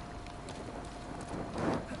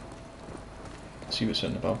 Let's see what's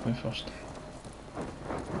in the balcony first.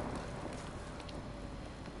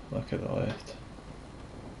 Look at the left.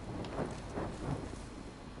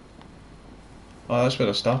 Oh, that's where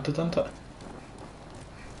I started, isn't it?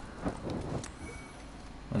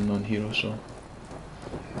 Unknown hero, so.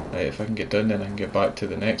 Right, if I can get down then I can get back to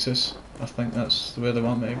the Nexus. I think that's where they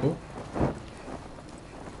want me to go.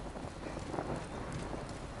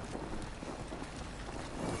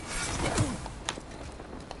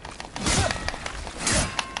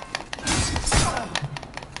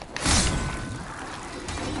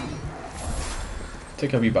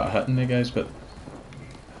 Take a wee bit of hitting me, guys, but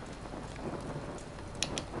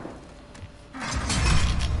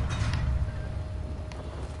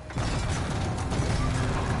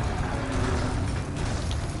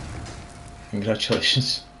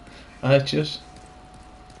congratulations. Cheers.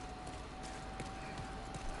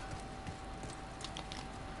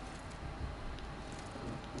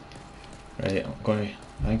 Right, I'm going to,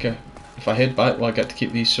 I think if I head back, will I get to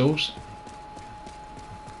keep these souls?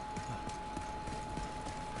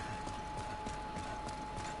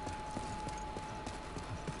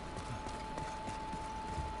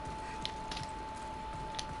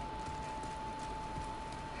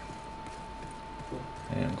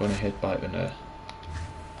 Yeah, I'm going to head back now.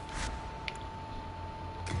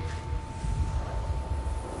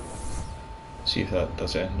 See if that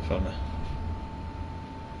does anything for me.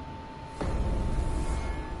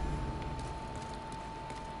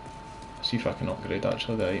 See if I can upgrade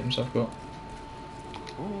actually the items I've got.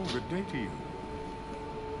 Oh, good day to you.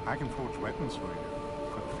 I can forge weapons for you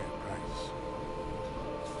at a fair price.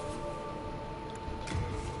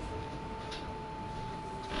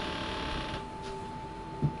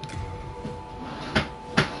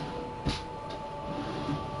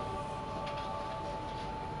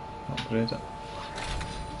 Upgrade it.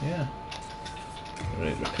 Yeah.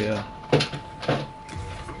 Right, repair.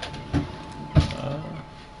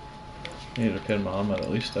 Need to repair my armour at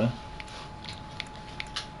least, eh?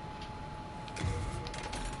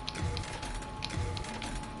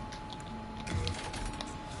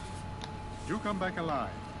 You come back alive.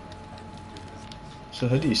 So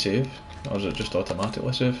how do you save? Or is it just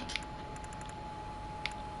automatically save?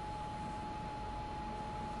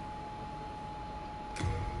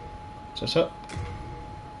 Is this it?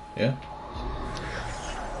 Yeah.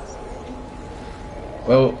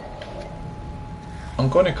 Well, I'm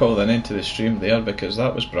going to call an end to the stream there because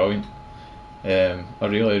that was brilliant. I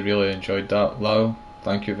really enjoyed that. Lau,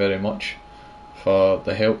 thank you very much for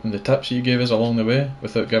the help and the tips you gave us along the way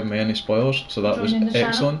without giving me any spoilers, so that was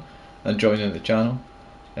excellent. And joining the channel.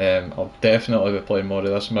 I'll definitely be playing more of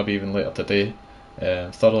this, maybe even later today.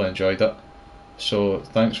 Thoroughly enjoyed it. So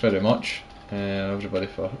thanks very much everybody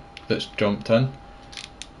that's jumped in.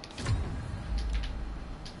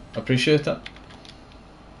 Appreciate it.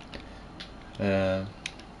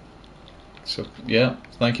 So yeah,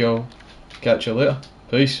 thank you all. Catch you later.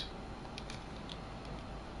 Peace.